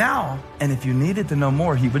right now. And if you needed to know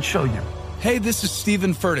more, he would show you. Hey, this is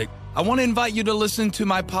Stephen Furtick. I want to invite you to listen to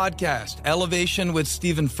my podcast, Elevation with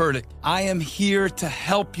Stephen Furtick. I am here to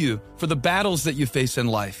help you for the battles that you face in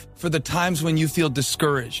life, for the times when you feel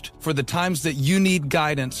discouraged, for the times that you need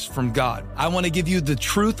guidance from God. I want to give you the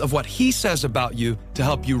truth of what he says about you to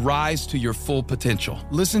help you rise to your full potential.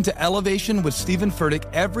 Listen to Elevation with Stephen Furtick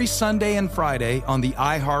every Sunday and Friday on the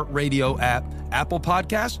iHeartRadio app, Apple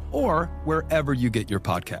Podcasts, or wherever you get your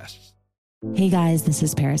podcasts. Hey guys, this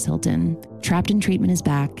is Paris Hilton. Trapped in Treatment is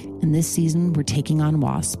back, and this season we're taking on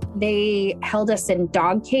WASP. They held us in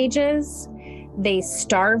dog cages. They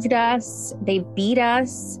starved us. They beat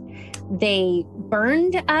us. They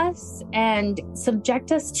burned us and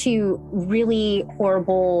subject us to really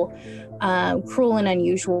horrible, cruel and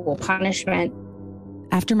unusual punishment.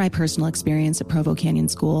 After my personal experience at Provo Canyon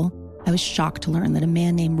School, I was shocked to learn that a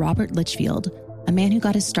man named Robert Litchfield, a man who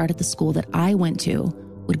got his start at the school that I went to,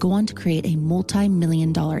 would go on to create a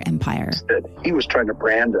multi-million-dollar empire. He was trying to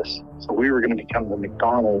brand us, so we were going to become the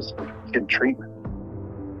McDonald's of kid treatment.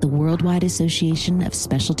 The Worldwide Association of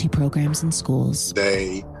Specialty Programs in Schools.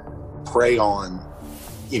 They prey on,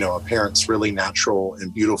 a parent's really natural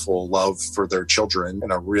and beautiful love for their children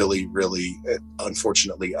in a really, really,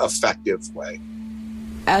 unfortunately, effective way.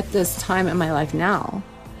 At this time in my life now,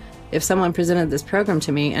 if someone presented this program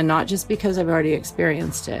to me, and not just because I've already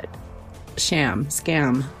experienced it, sham,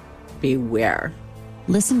 scam, beware.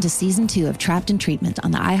 Listen to season 2 of Trapped in Treatment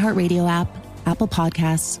on the iHeartRadio app, Apple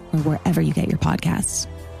Podcasts, or wherever you get your podcasts.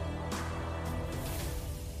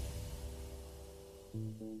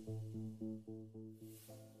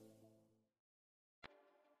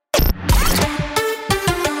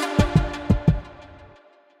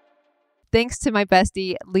 Thanks to my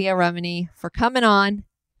bestie, Leah Remini, for coming on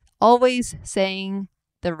always saying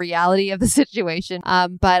the reality of the situation.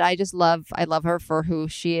 But I love her for who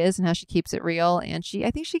she is and how she keeps it real. And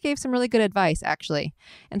I think she gave some really good advice, actually.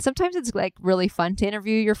 And sometimes it's like really fun to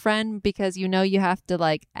interview your friend because you have to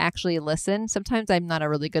like actually listen. Sometimes I'm not a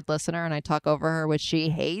really good listener and I talk over her, which she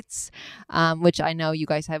hates, which I know you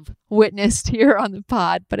guys have witnessed here on the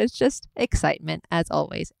pod, but it's just excitement as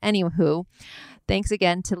always. Anywho, thanks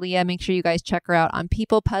again to Leah. Make sure you guys check her out on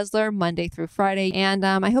People Puzzler Monday through Friday. And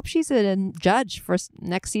I hope she's a judge for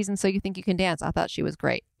next season So You Think You Can Dance. I thought she was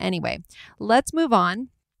great. Anyway, let's move on.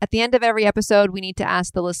 At the end of every episode, we need to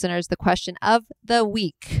ask the listeners the question of the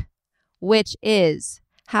week, which is,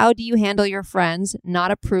 how do you handle your friends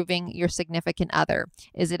not approving your significant other?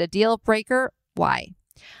 Is it a deal breaker? Why?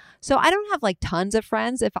 So I don't have like tons of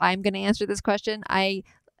friends. If I'm going to answer this question, they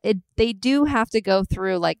do have to go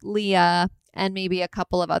through like Leah and maybe a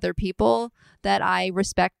couple of other people that I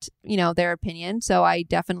respect, their opinion. So I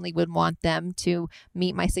definitely would want them to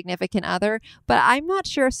meet my significant other. But I'm not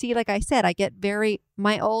sure. See, like I said, the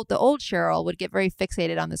old Cheryl would get very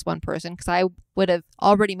fixated on this one person because I would have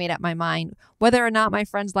already made up my mind. Whether or not my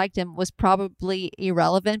friends liked him was probably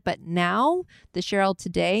irrelevant. But now, the Cheryl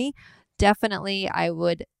today, definitely I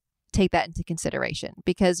would take that into consideration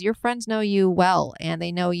because your friends know you well and they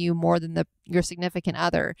know you more than your significant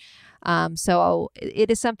other. So it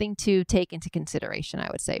is something to take into consideration, I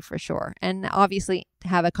would say, for sure. And obviously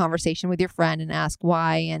have a conversation with your friend and ask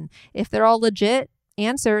why. And if they're all legit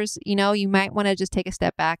answers, you might want to just take a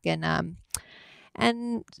step back and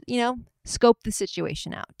scope the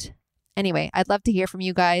situation out. Anyway, I'd love to hear from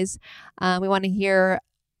you guys. We want to hear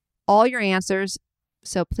all your answers.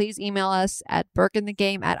 So please email us at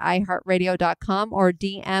burkeandthegame@iheartradio.com or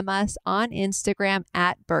DM us on Instagram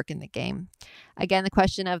at burkeandthegame. Again, the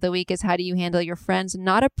question of the week is, how do you handle your friends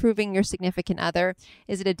not approving your significant other?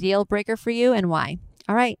 Is it a deal breaker for you and why?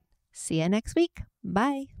 All right. See you next week.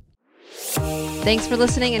 Bye. Thanks for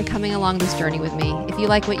listening and coming along this journey with me. If you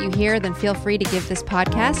like what you hear, then feel free to give this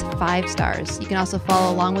podcast 5 stars. You can also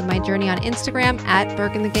follow along with my journey on Instagram at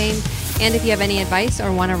Burke and the Game. And if you have any advice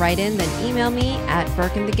or want to write in, then email me at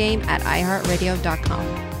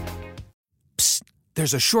burkeandthegame@iheartradio.com. Psst,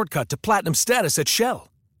 there's a shortcut to platinum status at Shell.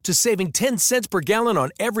 To saving 10 cents per gallon on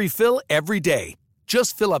every fill every day.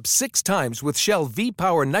 Just fill up 6 times with Shell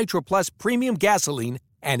V-Power Nitro Plus Premium Gasoline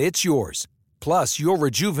and it's yours. Plus, you'll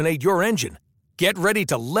rejuvenate your engine. Get ready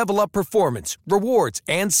to level up performance, rewards,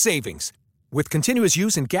 and savings. With continuous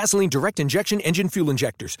use in gasoline direct injection engine fuel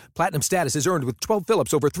injectors, platinum status is earned with 12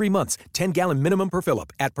 fill-ups over 3 months, 10-gallon minimum per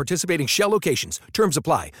fill-up at participating Shell locations. Terms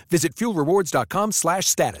apply. Visit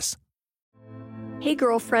fuelrewards.com/status. Hey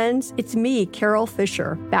girlfriends, it's me, Carol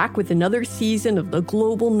Fisher, back with another season of the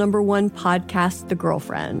global #1 podcast, The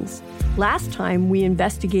Girlfriends. Last time, we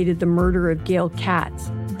investigated the murder of Gail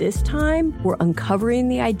Katz. This time, we're uncovering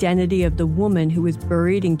the identity of the woman who was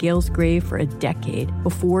buried in Gail's grave for a decade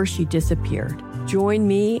before she disappeared. Join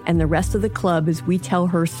me and the rest of the club as we tell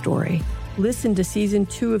her story. Listen to Season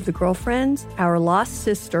 2 of The Girlfriends, Our Lost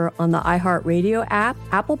Sister on the iHeartRadio app,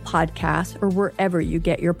 Apple Podcasts, or wherever you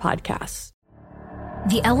get your podcasts.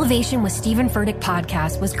 The Elevation with Stephen Furtick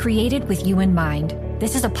podcast was created with you in mind.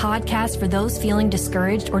 This is a podcast for those feeling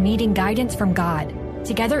discouraged or needing guidance from God.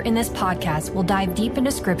 Together in this podcast, we'll dive deep into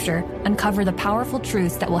scripture, uncover the powerful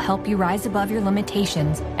truths that will help you rise above your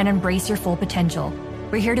limitations and embrace your full potential.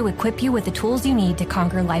 We're here to equip you with the tools you need to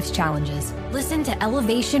conquer life's challenges. Listen to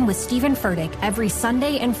Elevation with Stephen Furtick every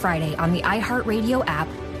Sunday and Friday on the iHeartRadio app,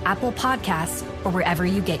 Apple Podcasts, or wherever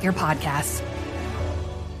you get your podcasts.